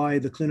treated by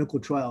the clinical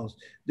trials.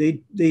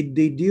 They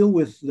deal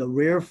with the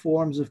rare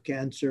forms of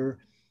cancer,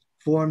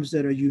 forms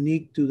that are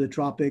unique to the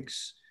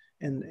tropics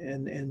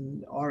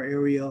and our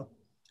area,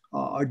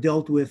 are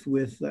dealt with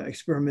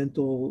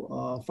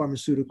experimental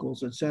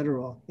pharmaceuticals, et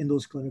cetera, in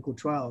those clinical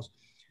trials.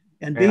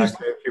 And May I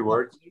say a few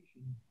words?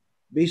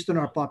 Based on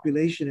our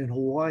population in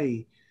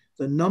Hawaii,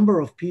 the number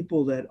of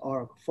people that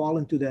fall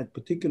into that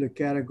particular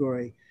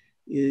category,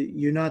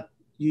 you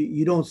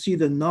don't see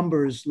the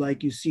numbers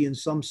like you see in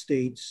some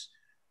states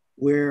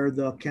where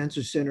the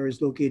cancer center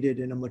is located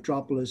in a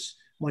metropolis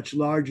much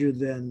larger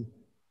than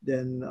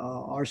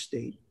our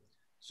state.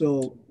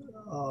 So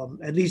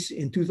at least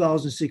in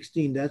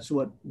 2016, that's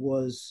what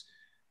was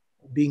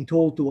being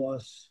told to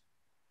us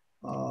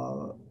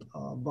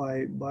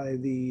by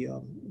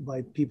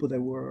people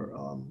that were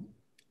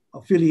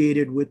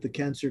affiliated with the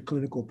cancer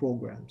clinical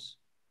programs.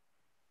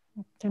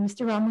 Okay,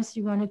 Mr. Ramos,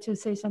 you wanted to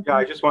say something? Yeah,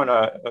 I just want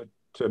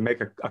to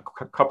make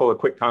a couple of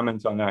quick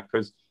comments on that,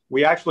 because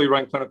we actually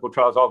run clinical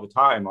trials all the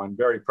time on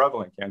very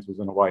prevalent cancers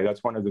in Hawaii.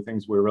 That's one of the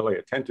things we're really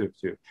attentive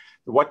to.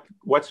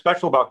 What's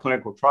special about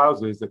clinical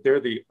trials is that they're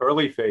the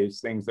early phase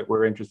things that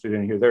we're interested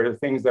in here. They're the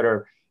things that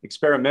are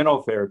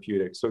experimental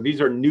therapeutics. So these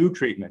are new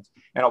treatments.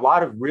 And a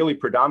lot of really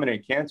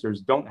predominant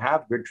cancers don't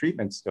have good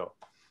treatments still.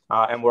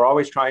 And we're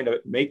always trying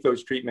to make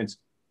those treatments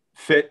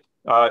fit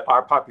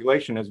our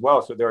population as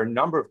well. So there are a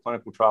number of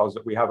clinical trials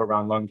that we have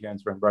around lung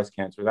cancer and breast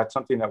cancer. That's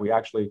something that we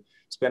actually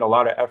spend a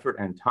lot of effort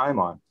and time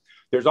on.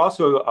 There's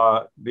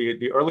also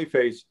the early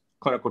phase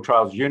clinical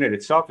trials unit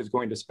itself is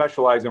going to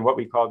specialize in what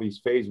we call these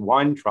phase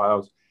 1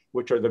 trials,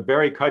 which are the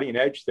very cutting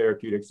edge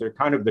therapeutics. They're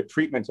kind of the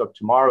treatments of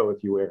tomorrow,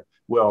 if you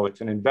will.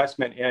 It's an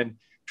investment in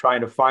trying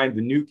to find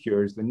the new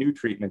cures, the new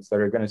treatments that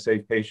are going to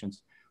save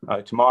patients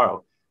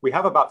tomorrow. We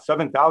have about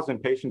 7,000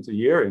 patients a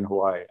year in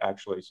Hawaii,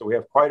 actually. So we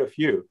have quite a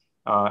few.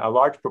 A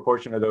large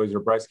proportion of those are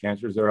breast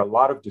cancers. There are a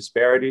lot of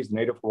disparities.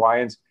 Native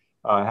Hawaiians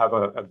have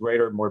a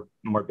greater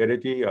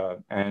morbidity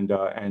and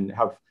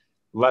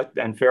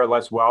fare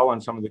less well on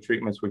some of the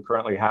treatments we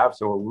currently have.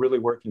 So we're really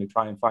working to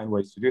try and find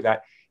ways to do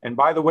that. And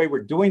by the way,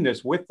 we're doing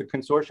this with the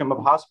consortium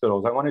of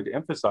hospitals. I wanted to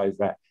emphasize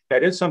that.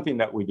 That is something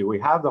that we do. We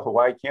have the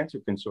Hawaii Cancer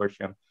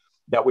Consortium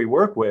that we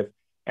work with,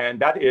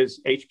 and that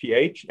is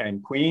HPH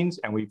and Queens,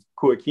 and we've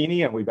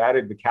Kuakini, and we've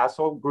added the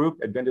Castle group,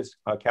 Adventist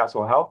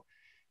Castle Health.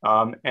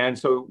 And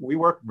so we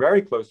work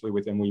very closely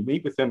with them. We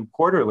meet with them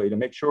quarterly to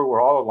make sure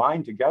we're all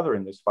aligned together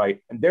in this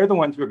fight. And they're the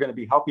ones who are going to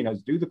be helping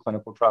us do the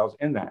clinical trials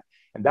in that.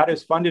 And that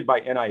is funded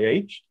by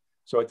NIH.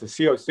 So it's a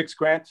CO6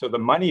 grant. So the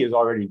money is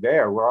already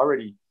there. We're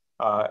already,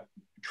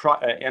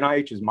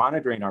 NIH is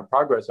monitoring our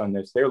progress on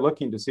this. They're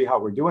looking to see how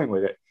we're doing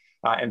with it.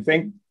 And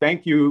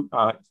thank you.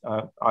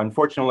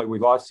 Unfortunately, we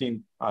lost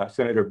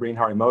Senator Breen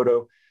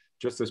Harimoto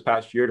just this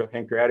past year to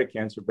pancreatic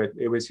cancer, but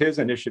it was his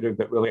initiative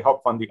that really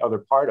helped fund the other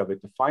part of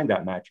it to find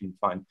that matching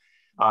fund.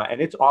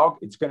 And it's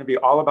going to be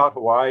all about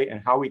Hawaii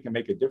and how we can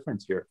make a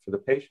difference here for the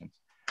patients.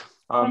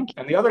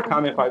 And the other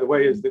comment, by the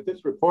way, is that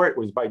this report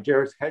was by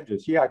Jairus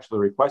Hedges. He actually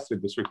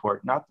requested this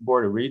report, not the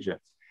Board of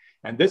Regents.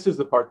 And this is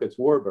the part that's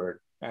Warburg.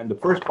 And the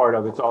first part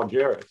of it's all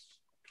Jairus,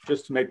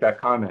 just to make that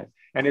comment.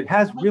 And it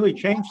has really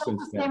changed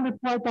since then. Same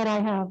report that I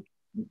have,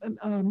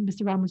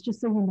 Mr. Ramos,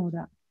 just so you know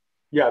that.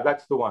 Yeah,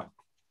 that's the one.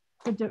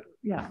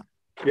 Yeah.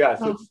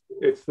 Yes,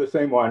 it's the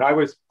same one. I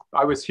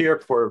was here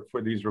for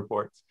these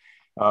reports.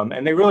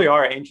 And they really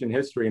are ancient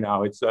history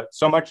now. It's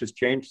so much has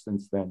changed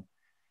since then.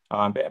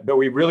 But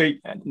we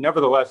really,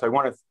 nevertheless,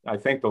 I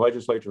thank the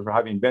legislature for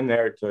having been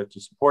there to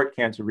support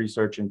cancer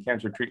research and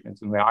cancer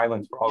treatments in the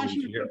islands for all these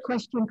years.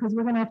 Question, because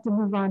we're going to have to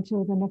move on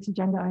to the next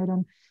agenda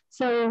item.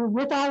 So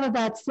with all of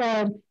that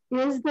said,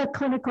 is the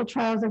clinical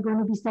trials are going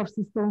to be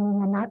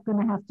self-sustaining and not going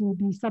to have to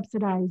be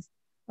subsidized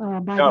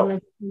by the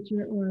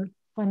legislature or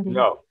funding?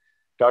 No,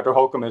 Dr.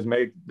 Holcomb has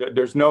made,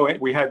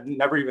 we had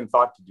never even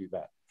thought to do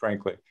that,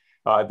 frankly.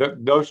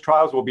 Those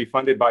trials will be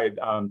funded by,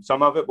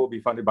 some of it will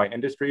be funded by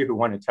industry who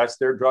want to test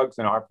their drugs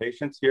in our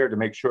patients here to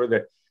make sure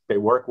that they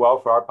work well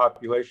for our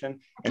population.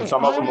 And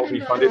some of them will be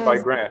funded by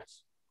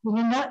grants.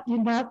 You're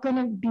not going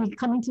to be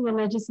coming to the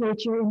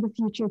legislature in the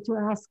future to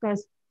ask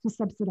us to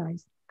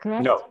subsidize,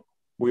 correct? No,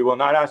 we will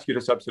not ask you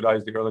to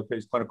subsidize the early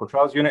phase clinical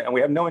trials unit. And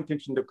we have no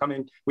intention of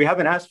coming. We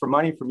haven't asked for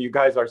money from you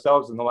guys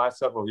ourselves in the last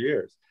several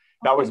years.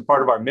 That was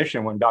part of our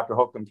mission when Dr.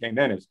 Holcomb came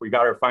in, is we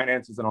got our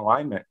finances in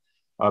alignment.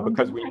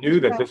 Because we knew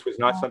that this was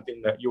not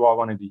something that you all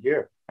wanted to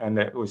hear. And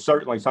that it was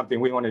certainly something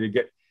we wanted to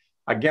get.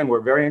 Again,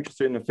 we're very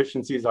interested in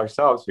efficiencies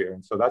ourselves here.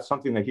 And so that's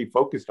something that he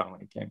focused on when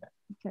he came in.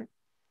 Okay,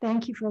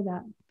 thank you for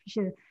that.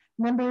 Appreciate it.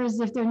 Members,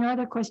 if there are no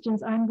other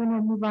questions, I'm going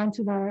to move on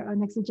to our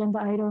next agenda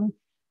item.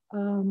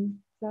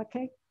 Is that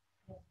okay?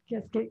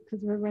 Yes, because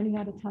we're running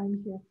out of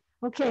time here.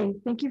 Okay,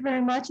 thank you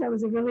very much. That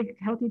was a really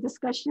healthy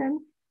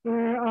discussion.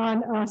 We're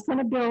on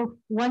Senate Bill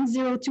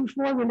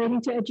 1024 relating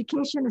to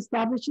education,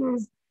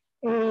 establishes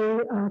a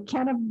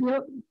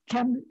cannabinoid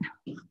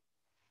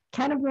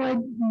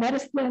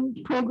medicine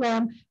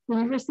program for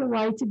the University of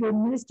Hawaii to be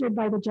administered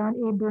by the John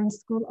A. Burns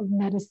School of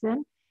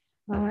Medicine.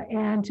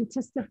 And to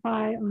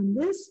testify on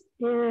this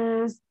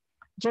is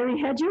Jerry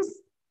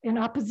Hedges in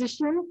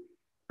opposition,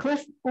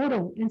 Cliff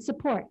Odo in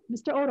support.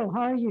 Mr. Odo,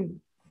 how are you?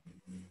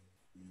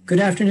 Good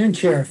afternoon,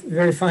 Chair.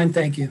 Very fine,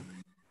 thank you.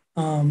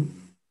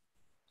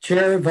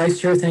 Chair, Vice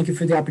Chair, thank you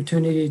for the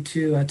opportunity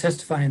to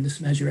testify on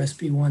this measure,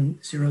 SB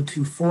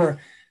 1024.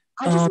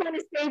 I just want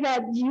to say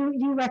that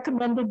you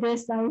recommended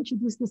this. I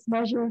introduced this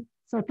measure.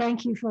 So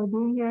thank you for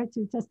being here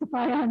to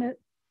testify on it.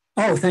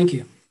 Oh, thank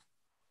you.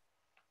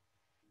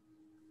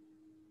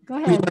 Go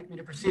ahead. Would you like me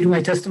to proceed with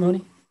my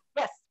testimony?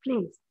 Yes,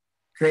 please.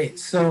 Great.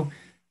 So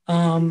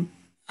I'm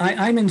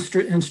in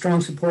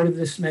strong support of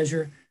this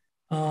measure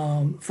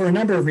for a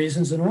number of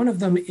reasons. And one of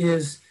them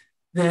is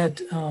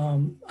that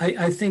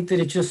I think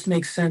that it just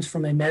makes sense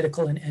from a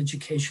medical and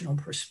educational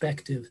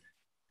perspective.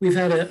 We've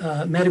had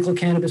a medical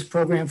cannabis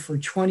program for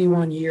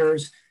 21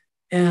 years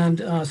and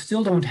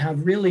still don't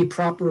have really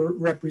proper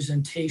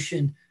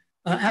representation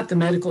at the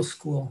medical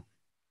school.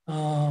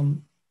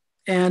 And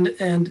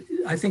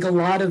I think a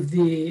lot of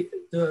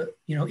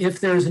if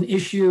there's an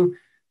issue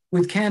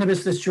with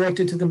cannabis that's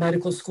directed to the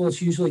medical school,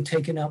 it's usually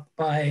taken up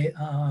by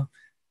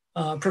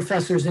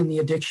professors in the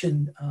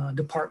addiction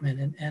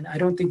department. And I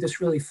don't think this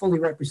really fully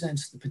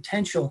represents the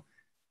potential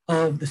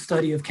of the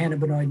study of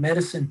cannabinoid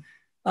medicine.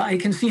 I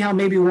can see how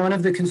maybe one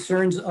of the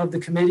concerns of the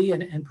committee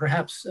and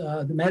perhaps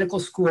the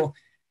medical school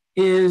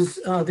is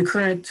the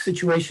current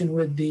situation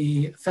with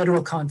the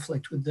federal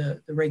conflict with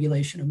the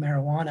regulation of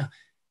marijuana,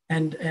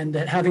 and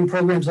that having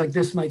programs like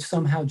this might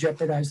somehow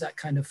jeopardize that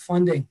kind of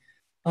funding.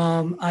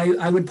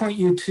 I would point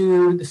you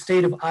to the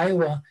state of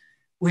Iowa,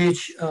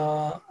 which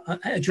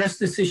addressed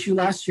this issue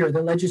last year.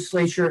 The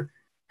legislature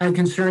had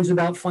concerns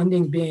about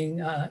funding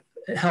being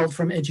held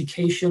from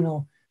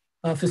educational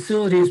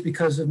facilities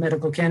because of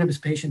medical cannabis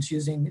patients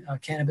using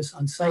cannabis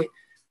on site.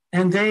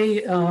 And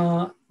they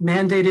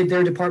mandated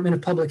their Department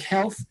of Public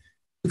Health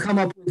to come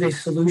up with a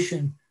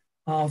solution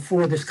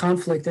for this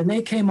conflict. And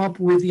they came up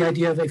with the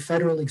idea of a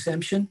federal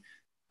exemption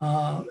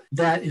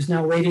that is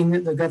now waiting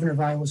the governor of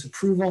Iowa's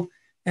approval.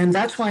 And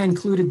that's why I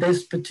included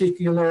this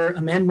particular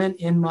amendment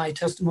in my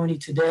testimony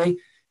today.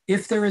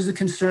 If there is a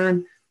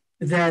concern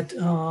that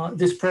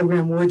this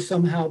program would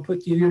somehow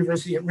put the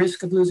university at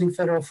risk of losing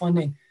federal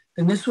funding,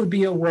 then this would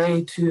be a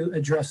way to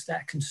address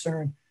that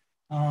concern.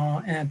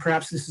 And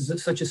perhaps this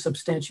is such a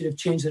substantive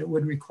change that it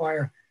would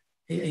require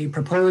a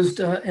proposed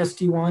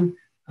SD1.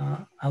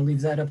 I'll leave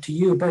that up to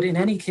you. But in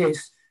any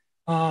case,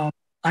 I'm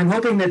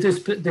hoping that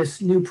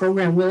this new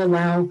program will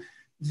allow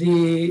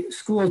the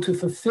school to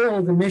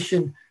fulfill the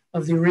mission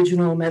of the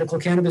original medical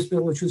cannabis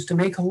bill, which was to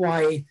make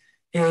Hawaii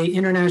an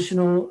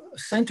international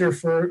center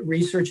for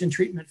research and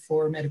treatment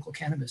for medical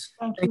cannabis.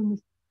 Thank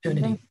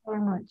you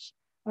very much.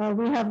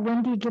 We have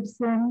Wendy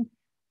Gibson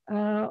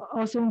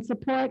also in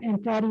support,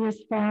 and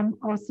Thaddeus Pham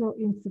also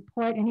in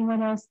support.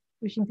 Anyone else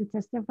wishing to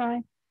testify?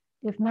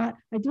 If not,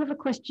 I do have a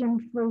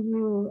question for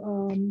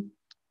you,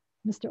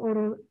 Mr.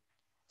 Odo.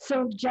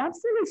 So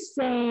Jobson is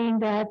saying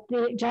that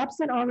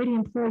Jobson already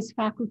employs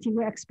faculty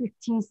with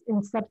expertise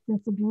in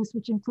substance abuse,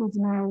 which includes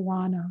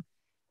marijuana,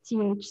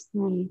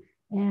 THC.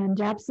 And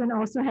Jobson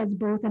also has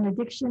both an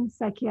addiction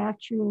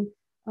psychiatry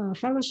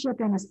fellowship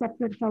and a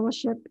separate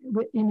fellowship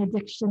in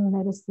addiction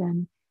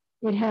medicine.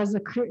 It has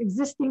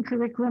existing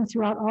curriculum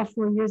throughout all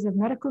 4 years of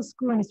medical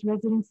school and its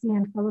residency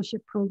and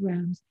fellowship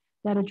programs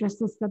that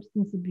addresses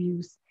substance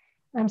abuse.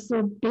 And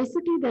so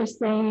basically they're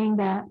saying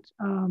that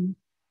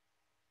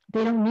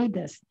they don't need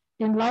this.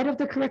 In light of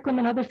the curriculum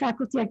and other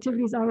faculty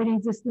activities already in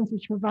existence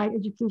which provide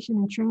education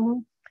and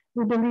training,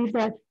 we believe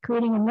that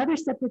creating another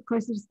separate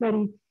course of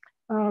study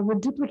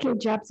would duplicate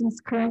Jobson's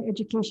current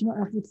educational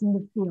efforts in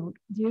the field.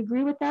 Do you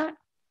agree with that?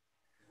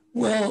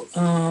 Well,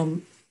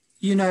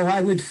 you know,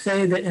 I would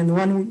say that, and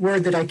one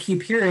word that I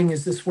keep hearing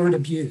is this word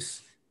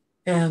abuse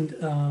and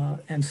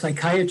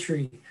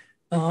psychiatry.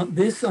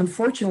 This,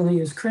 unfortunately,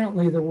 is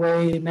currently the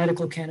way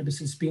medical cannabis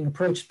is being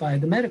approached by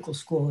the medical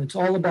school. It's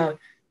all about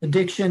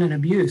addiction and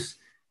abuse.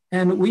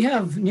 And we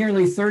have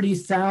nearly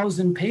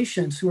 30,000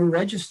 patients who are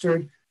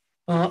registered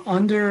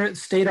under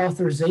state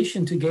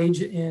authorization to engage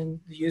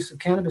in the use of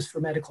cannabis for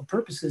medical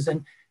purposes.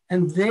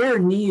 And their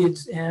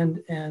needs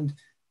and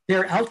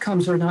their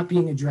outcomes are not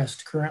being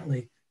addressed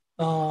currently.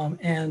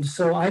 And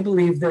so I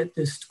believe that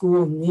the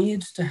school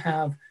needs to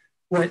have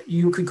what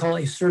you could call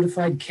a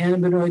certified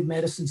cannabinoid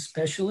medicine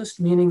specialist,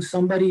 meaning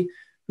somebody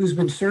who's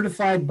been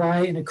certified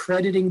by an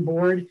accrediting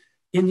board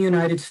in the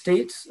United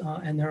States,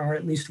 and there are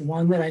at least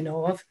one that I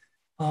know of,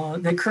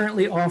 that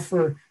currently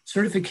offer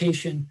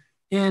certification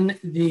in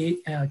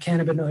the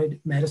cannabinoid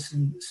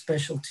medicine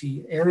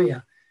specialty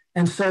area.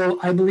 And so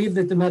I believe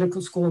that the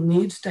medical school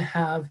needs to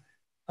have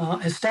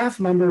a staff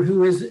member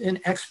who is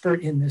an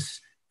expert in this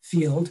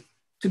field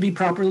to be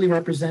properly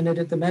represented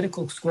at the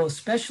medical school,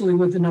 especially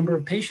with the number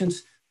of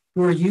patients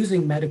who are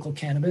using medical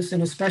cannabis,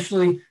 and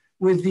especially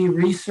with the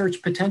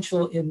research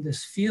potential in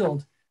this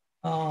field.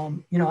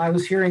 You know, I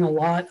was hearing a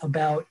lot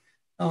about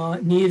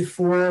need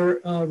for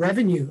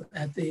revenue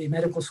at the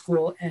medical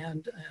school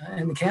and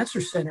the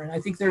cancer center. And I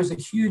think there's a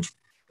huge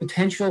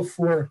potential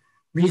for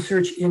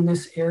research in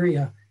this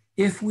area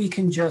if we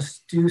can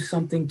just do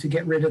something to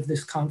get rid of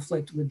this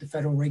conflict with the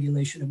federal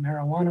regulation of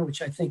marijuana,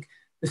 which I think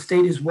the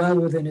state is well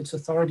within its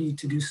authority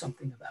to do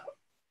something about.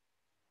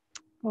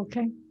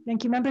 Okay,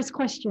 thank you. Members,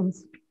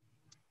 questions?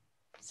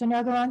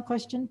 Senator Galan,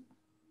 question?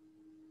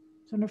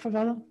 Senator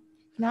Favela?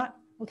 If not,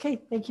 okay,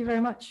 thank you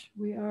very much.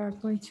 We are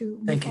going to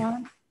move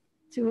on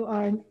to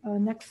our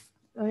next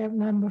item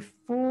number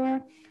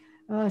 4,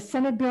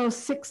 Senate Bill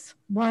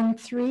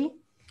 613.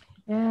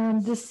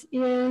 And this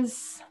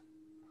is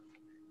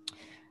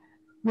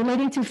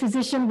relating to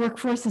physician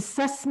workforce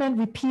assessment,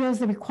 repeals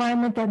the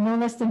requirement that no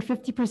less than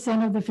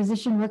 50% of the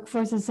physician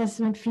workforce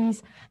assessment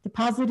fees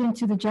deposited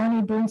into the John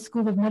A. Burns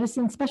School of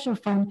Medicine Special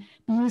Fund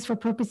be used for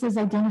purposes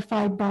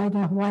identified by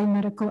the Hawaii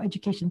Medical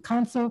Education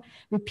Council,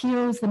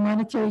 repeals the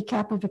monetary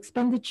cap of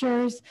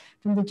expenditures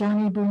from the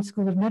John A. Burns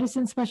School of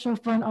Medicine Special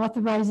Fund,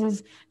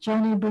 authorizes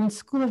John A. Burns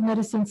School of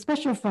Medicine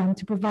Special Fund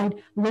to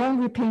provide loan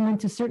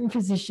repayment to certain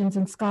physicians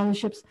and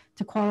scholarships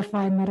to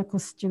qualified medical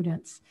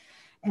students.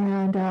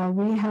 And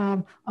we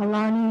have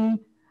Alani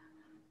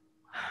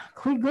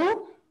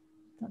Quigo,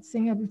 not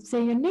saying I'm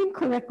saying your name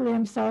correctly,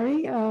 I'm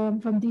sorry,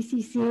 from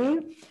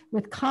DCCA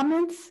with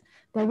comments,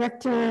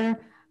 Director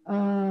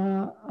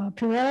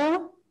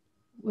Pereira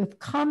with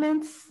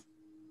comments,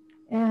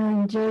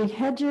 and Jerry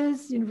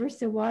Hedges,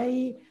 University of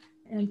Hawaii,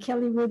 and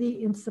Kelly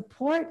Woody in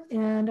support.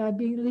 And I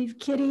believe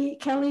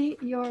Kelly,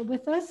 you're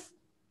with us.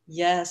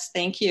 Yes,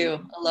 thank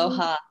you.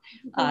 Aloha,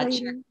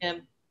 Chair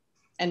Kim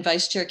and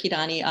Vice Chair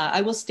Kidani. I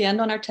will stand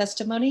on our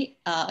testimony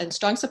in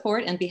strong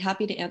support and be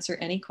happy to answer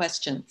any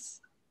questions.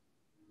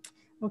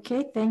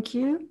 Okay, thank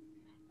you.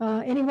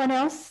 Anyone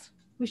else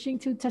wishing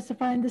to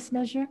testify in this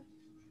measure?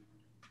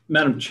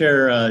 Madam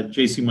Chair,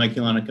 J.C.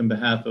 Michaelonic on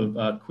behalf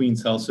of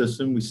Queens Health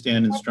System, we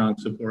stand in strong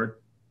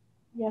support.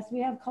 Yes, we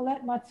have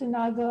Colette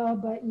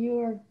Matsunaga, but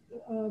you're,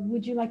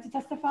 would you like to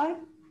testify?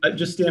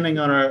 Just standing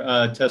on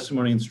our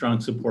testimony in strong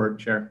support,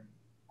 Chair.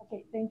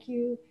 Okay, thank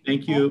you.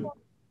 Thank you.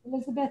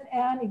 Elizabeth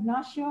Ann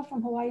Ignacio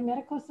from Hawaii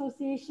Medical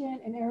Association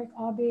and Eric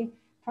Abe,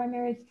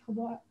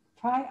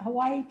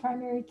 Hawaii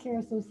Primary Care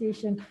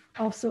Association,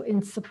 also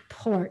in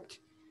support.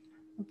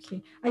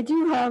 Okay, I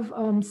do have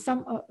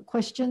some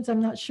questions.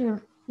 I'm not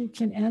sure who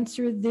can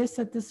answer this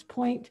at this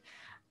point.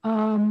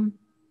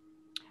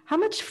 How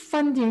much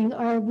funding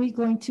are we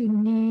going to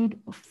need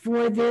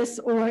for this,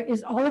 or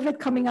is all of it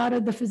coming out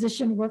of the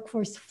Physician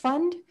Workforce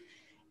Fund?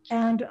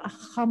 And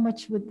how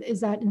much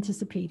is that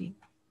anticipating?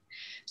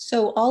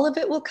 So all of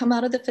it will come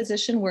out of the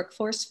Physician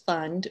Workforce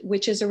Fund,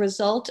 which is a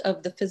result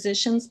of the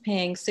physicians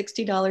paying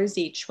 $60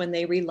 each when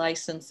they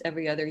relicense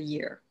every other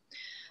year.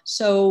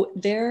 So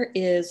there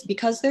is,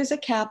 because there's a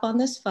cap on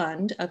this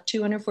fund of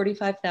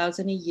 $245,000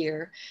 a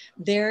year,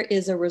 there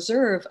is a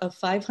reserve of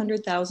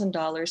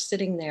 $500,000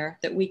 sitting there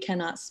that we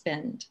cannot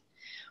spend.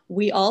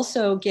 We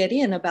also get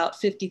in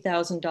about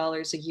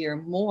 $50,000 a year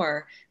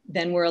more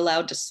than we're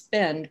allowed to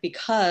spend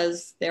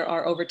because there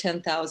are over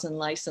 10,000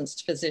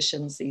 licensed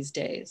physicians these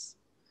days.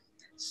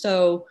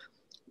 So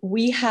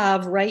we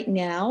have right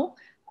now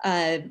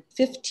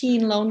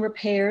 15 loan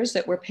repairs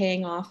that we're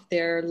paying off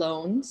their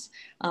loans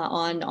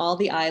on all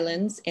the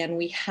islands, and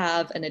we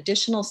have an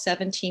additional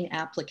 17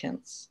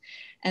 applicants.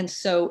 And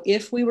so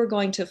if we were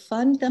going to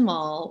fund them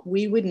all,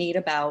 we would need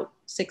about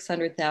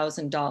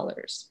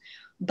 $600,000.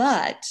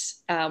 But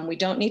we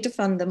don't need to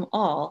fund them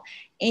all.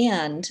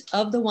 And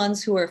of the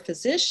ones who are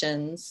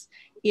physicians,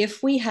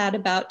 if we had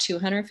about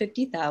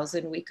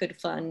 250,000, we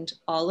could fund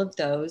all of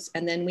those.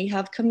 And then we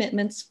have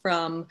commitments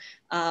from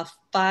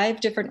 5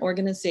 different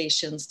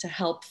organizations to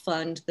help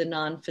fund the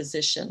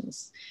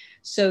non-physicians.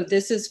 So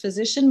this is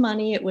physician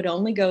money. It would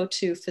only go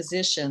to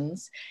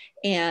physicians.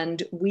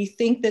 And we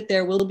think that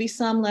there will be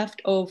some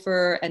left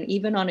over, and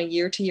even on a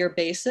year-to-year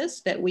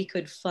basis, that we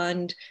could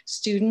fund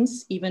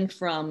students even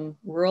from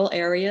rural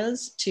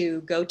areas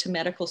to go to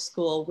medical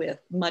school with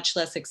much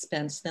less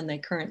expense than they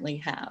currently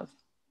have.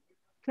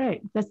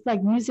 Great, that's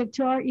like music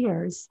to our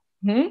ears.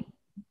 If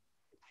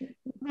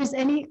there's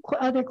any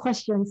other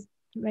questions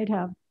you might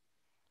have.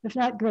 If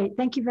not, great.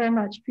 Thank you very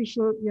much.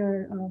 Appreciate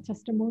your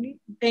testimony.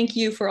 Thank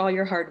you for all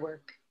your hard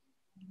work.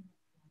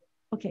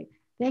 Okay,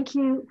 thank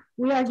you.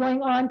 We are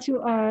going on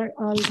to our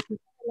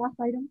last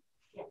item.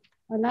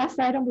 Our last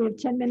item, we have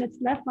 10 minutes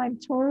left, I'm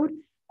told.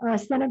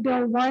 Senate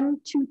Bill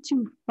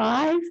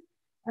 1225.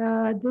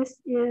 This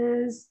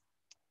is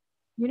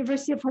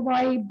University of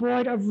Hawaii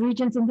Board of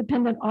Regents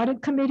Independent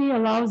Audit Committee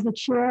allows the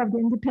chair of the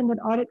Independent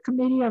Audit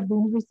Committee of the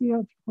University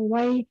of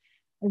Hawaii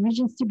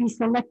Regents to be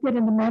selected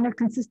in the manner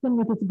consistent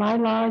with its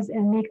bylaws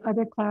and make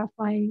other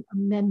clarifying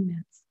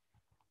amendments.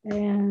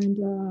 And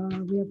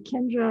we have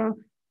Kendra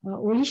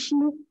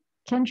Oishi.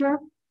 Kendra,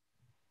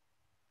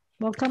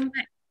 welcome.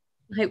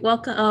 Hi,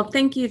 welcome.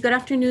 Thank you. Good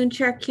afternoon,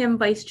 Chair Kim,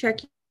 Vice Chair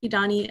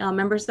Kidani,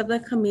 members of the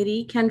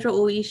committee. Kendra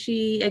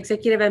Oishi,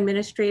 Executive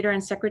Administrator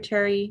and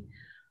Secretary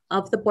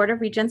of the Board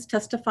of Regents,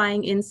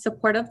 testifying in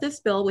support of this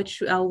bill,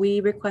 which we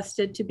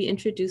requested to be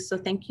introduced. So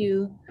thank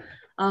you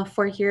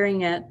for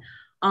hearing it.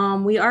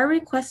 We are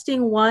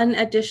requesting one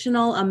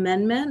additional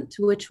amendment,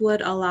 which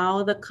would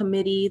allow the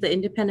committee, the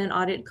Independent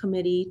Audit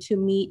Committee, to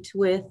meet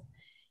with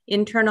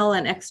internal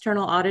and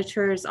external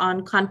auditors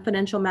on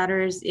confidential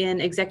matters in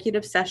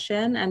executive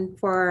session, and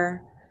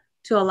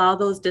to allow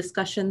those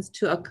discussions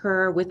to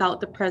occur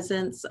without the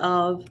presence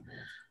of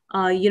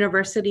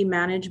university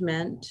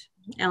management.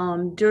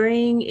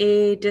 During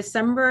a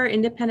December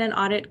Independent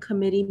Audit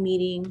Committee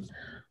meeting,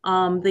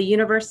 the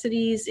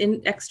university's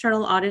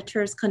external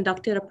auditors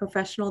conducted a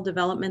professional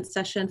development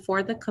session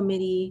for the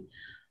committee,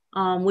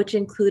 which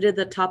included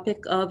the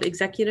topic of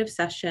executive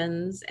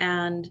sessions.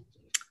 And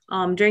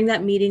during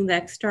that meeting, the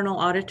external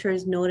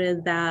auditors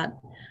noted that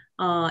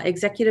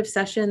executive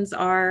sessions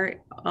are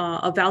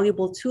a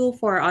valuable tool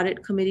for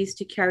audit committees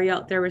to carry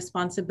out their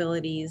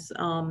responsibilities.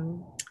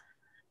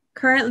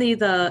 Currently,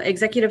 the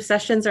executive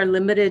sessions are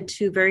limited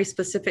to very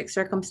specific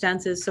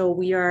circumstances, so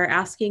we are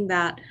asking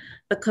that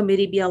the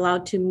committee be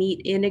allowed to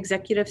meet in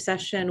executive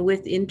session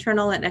with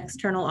internal and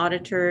external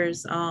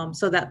auditors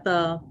so that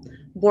the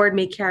board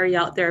may carry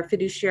out their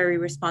fiduciary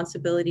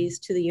responsibilities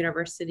to the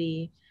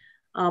university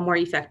more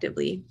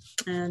effectively.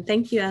 And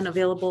thank you, and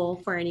available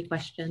for any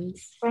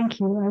questions. Thank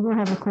you. I will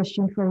have a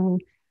question for you.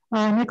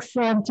 Next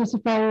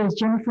testifier is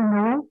Jennifer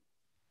Noel.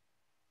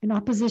 In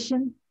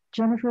opposition,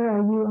 Jennifer,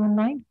 are you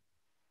online?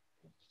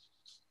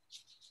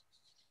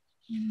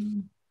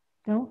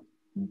 No?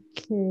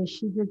 Okay,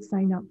 she did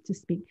sign up to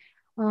speak.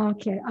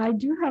 Okay, I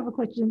do have a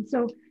question.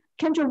 So,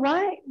 Kendra,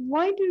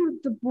 why do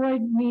the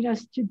board need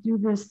us to do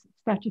this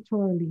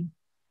statutorily?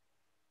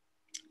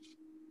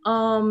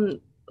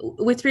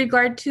 With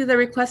regard to the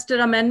requested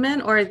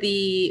amendment or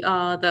the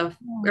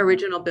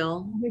original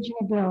bill?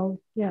 Original bill,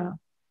 yeah.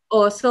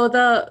 Oh, so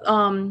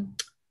the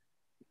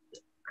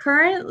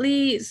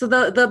currently, so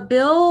the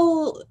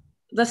bill,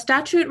 the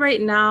statute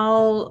right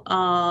now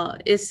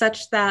is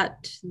such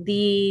that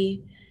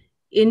the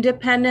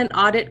Independent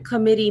Audit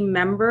Committee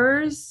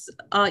members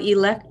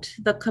elect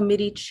the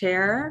committee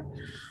chair,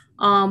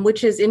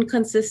 which is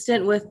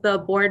inconsistent with the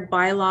board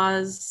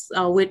bylaws,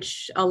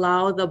 which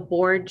allow the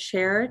board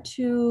chair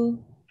to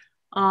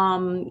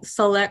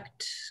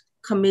select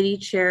committee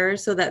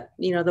chairs so that,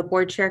 you know, the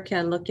board chair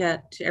can look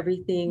at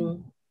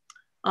everything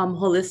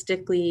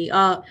holistically.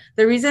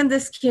 The reason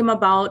this came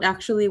about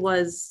actually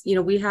was, you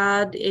know, we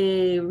had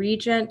a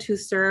regent who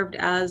served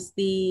as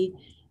the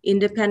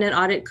Independent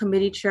Audit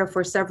Committee chair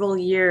for several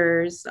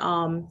years.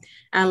 And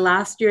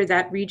last year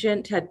that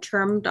regent had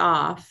termed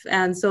off.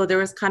 And so there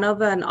was kind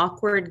of an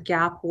awkward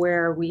gap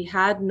where we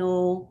had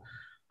no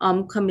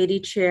committee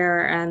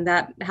chair, and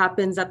that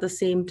happens at the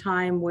same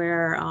time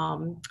where,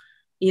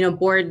 you know,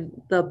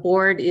 the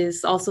board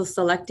is also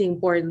selecting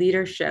board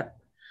leadership.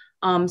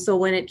 So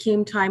when it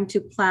came time to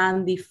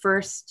plan the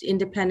first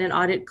Independent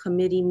Audit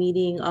Committee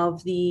meeting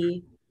of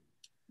the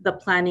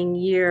planning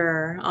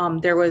year,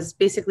 there was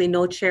basically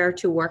no chair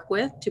to work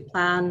with to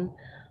plan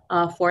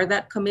for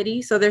that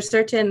committee. So there's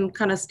certain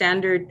kind of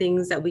standard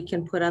things that we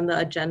can put on the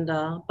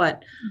agenda,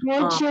 but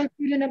board chair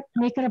couldn't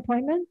make an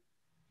appointment.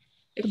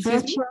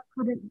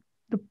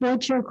 The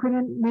board chair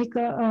couldn't make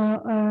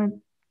a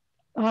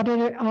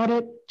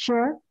audit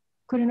chair.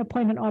 Couldn't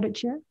appoint an audit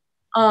chair.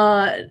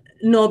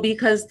 No,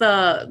 because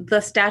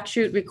the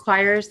statute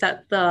requires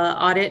that the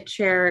audit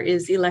chair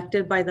is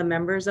elected by the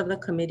members of the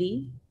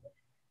committee.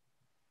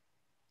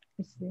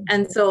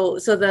 And so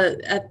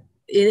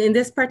in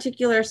this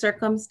particular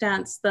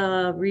circumstance,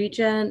 the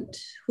regent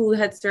who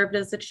had served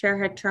as the chair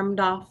had termed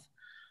off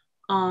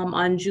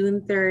on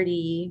June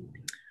 30,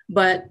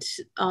 but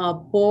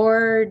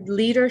board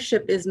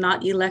leadership is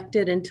not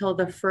elected until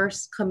the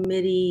first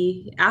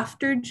committee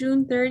after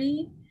June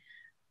 30.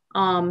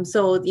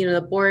 So, you know,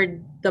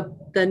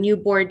 the new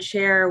board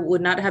chair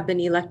would not have been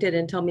elected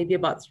until maybe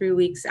about 3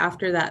 weeks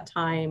after that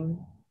time.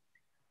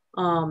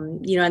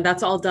 You know, and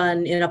that's all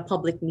done in a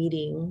public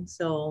meeting.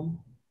 So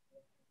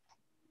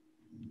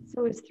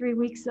it's 3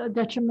 weeks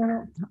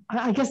detrimental.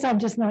 I guess I'm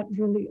just not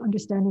really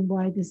understanding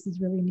why this is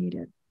really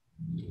needed.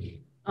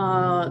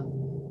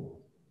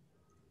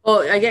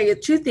 Well, I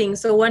get two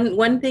things. So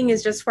one thing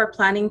is just for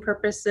planning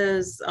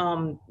purposes,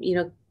 you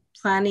know,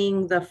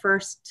 planning the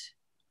first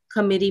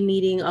committee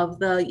meeting of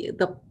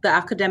the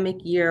academic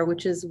year,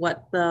 which is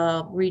what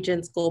the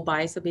regents go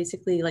by. So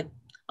basically like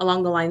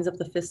along the lines of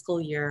the fiscal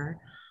year.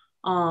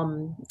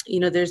 You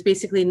know, there's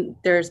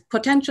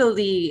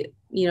potentially,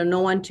 you know, no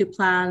one to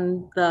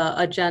plan the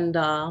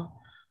agenda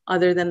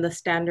other than the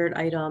standard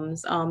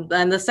items.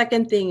 And the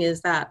second thing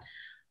is that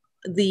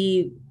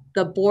the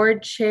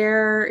board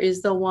chair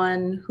is the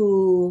one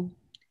who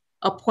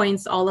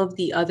appoints all of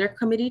the other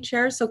committee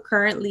chairs. So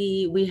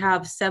currently we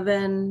have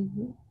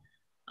 7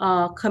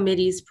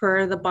 committees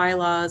per the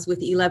bylaws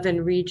with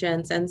 11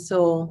 regents. And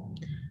so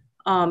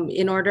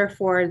in order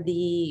for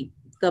the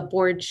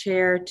board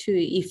chair to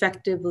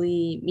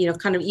effectively, you know,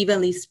 kind of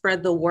evenly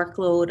spread the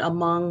workload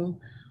among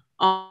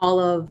all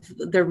of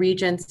the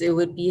regents, it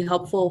would be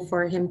helpful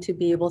for him to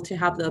be able to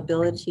have the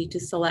ability to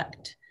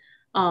select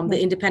the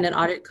independent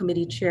audit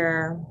committee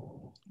chair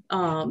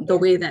the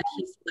way that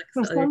he selects.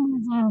 For some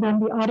reason, then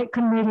the audit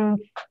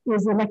committee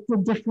is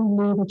elected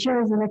differently. The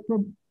chair is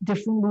elected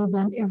differently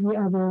than every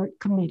other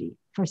committee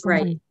for some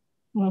reason.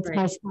 And it's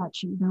by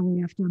statute. Now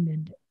we have to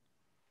amend it.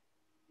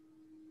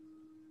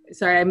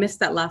 Sorry, I missed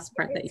that last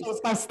part that you said. It's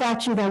by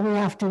statute that we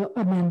have to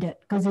amend it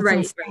because it's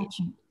a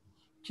statute.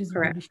 Which is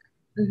correct.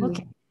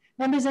 Okay.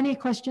 Members, any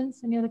questions?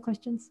 Any other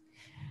questions?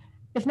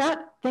 If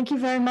not, thank you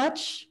very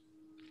much.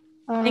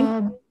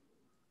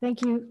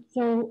 Thank you.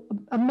 So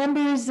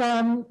members,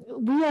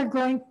 we are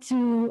going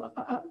to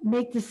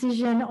make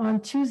decision on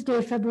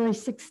Tuesday, February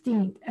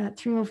 16th at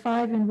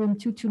 3:05 in room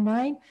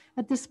 229.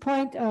 At this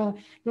point,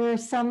 there are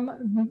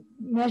some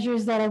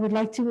measures that I would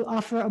like to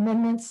offer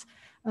amendments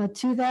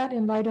to that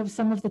in light of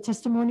some of the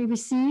testimony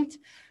received.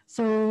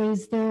 So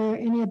is there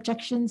any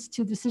objections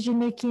to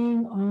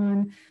decision-making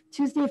on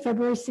Tuesday,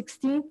 February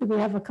 16th? We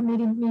have a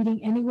committee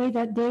meeting anyway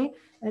that day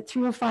at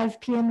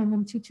 3:05 p.m. in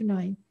room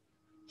 229.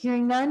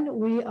 Hearing none,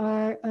 we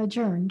are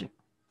adjourned.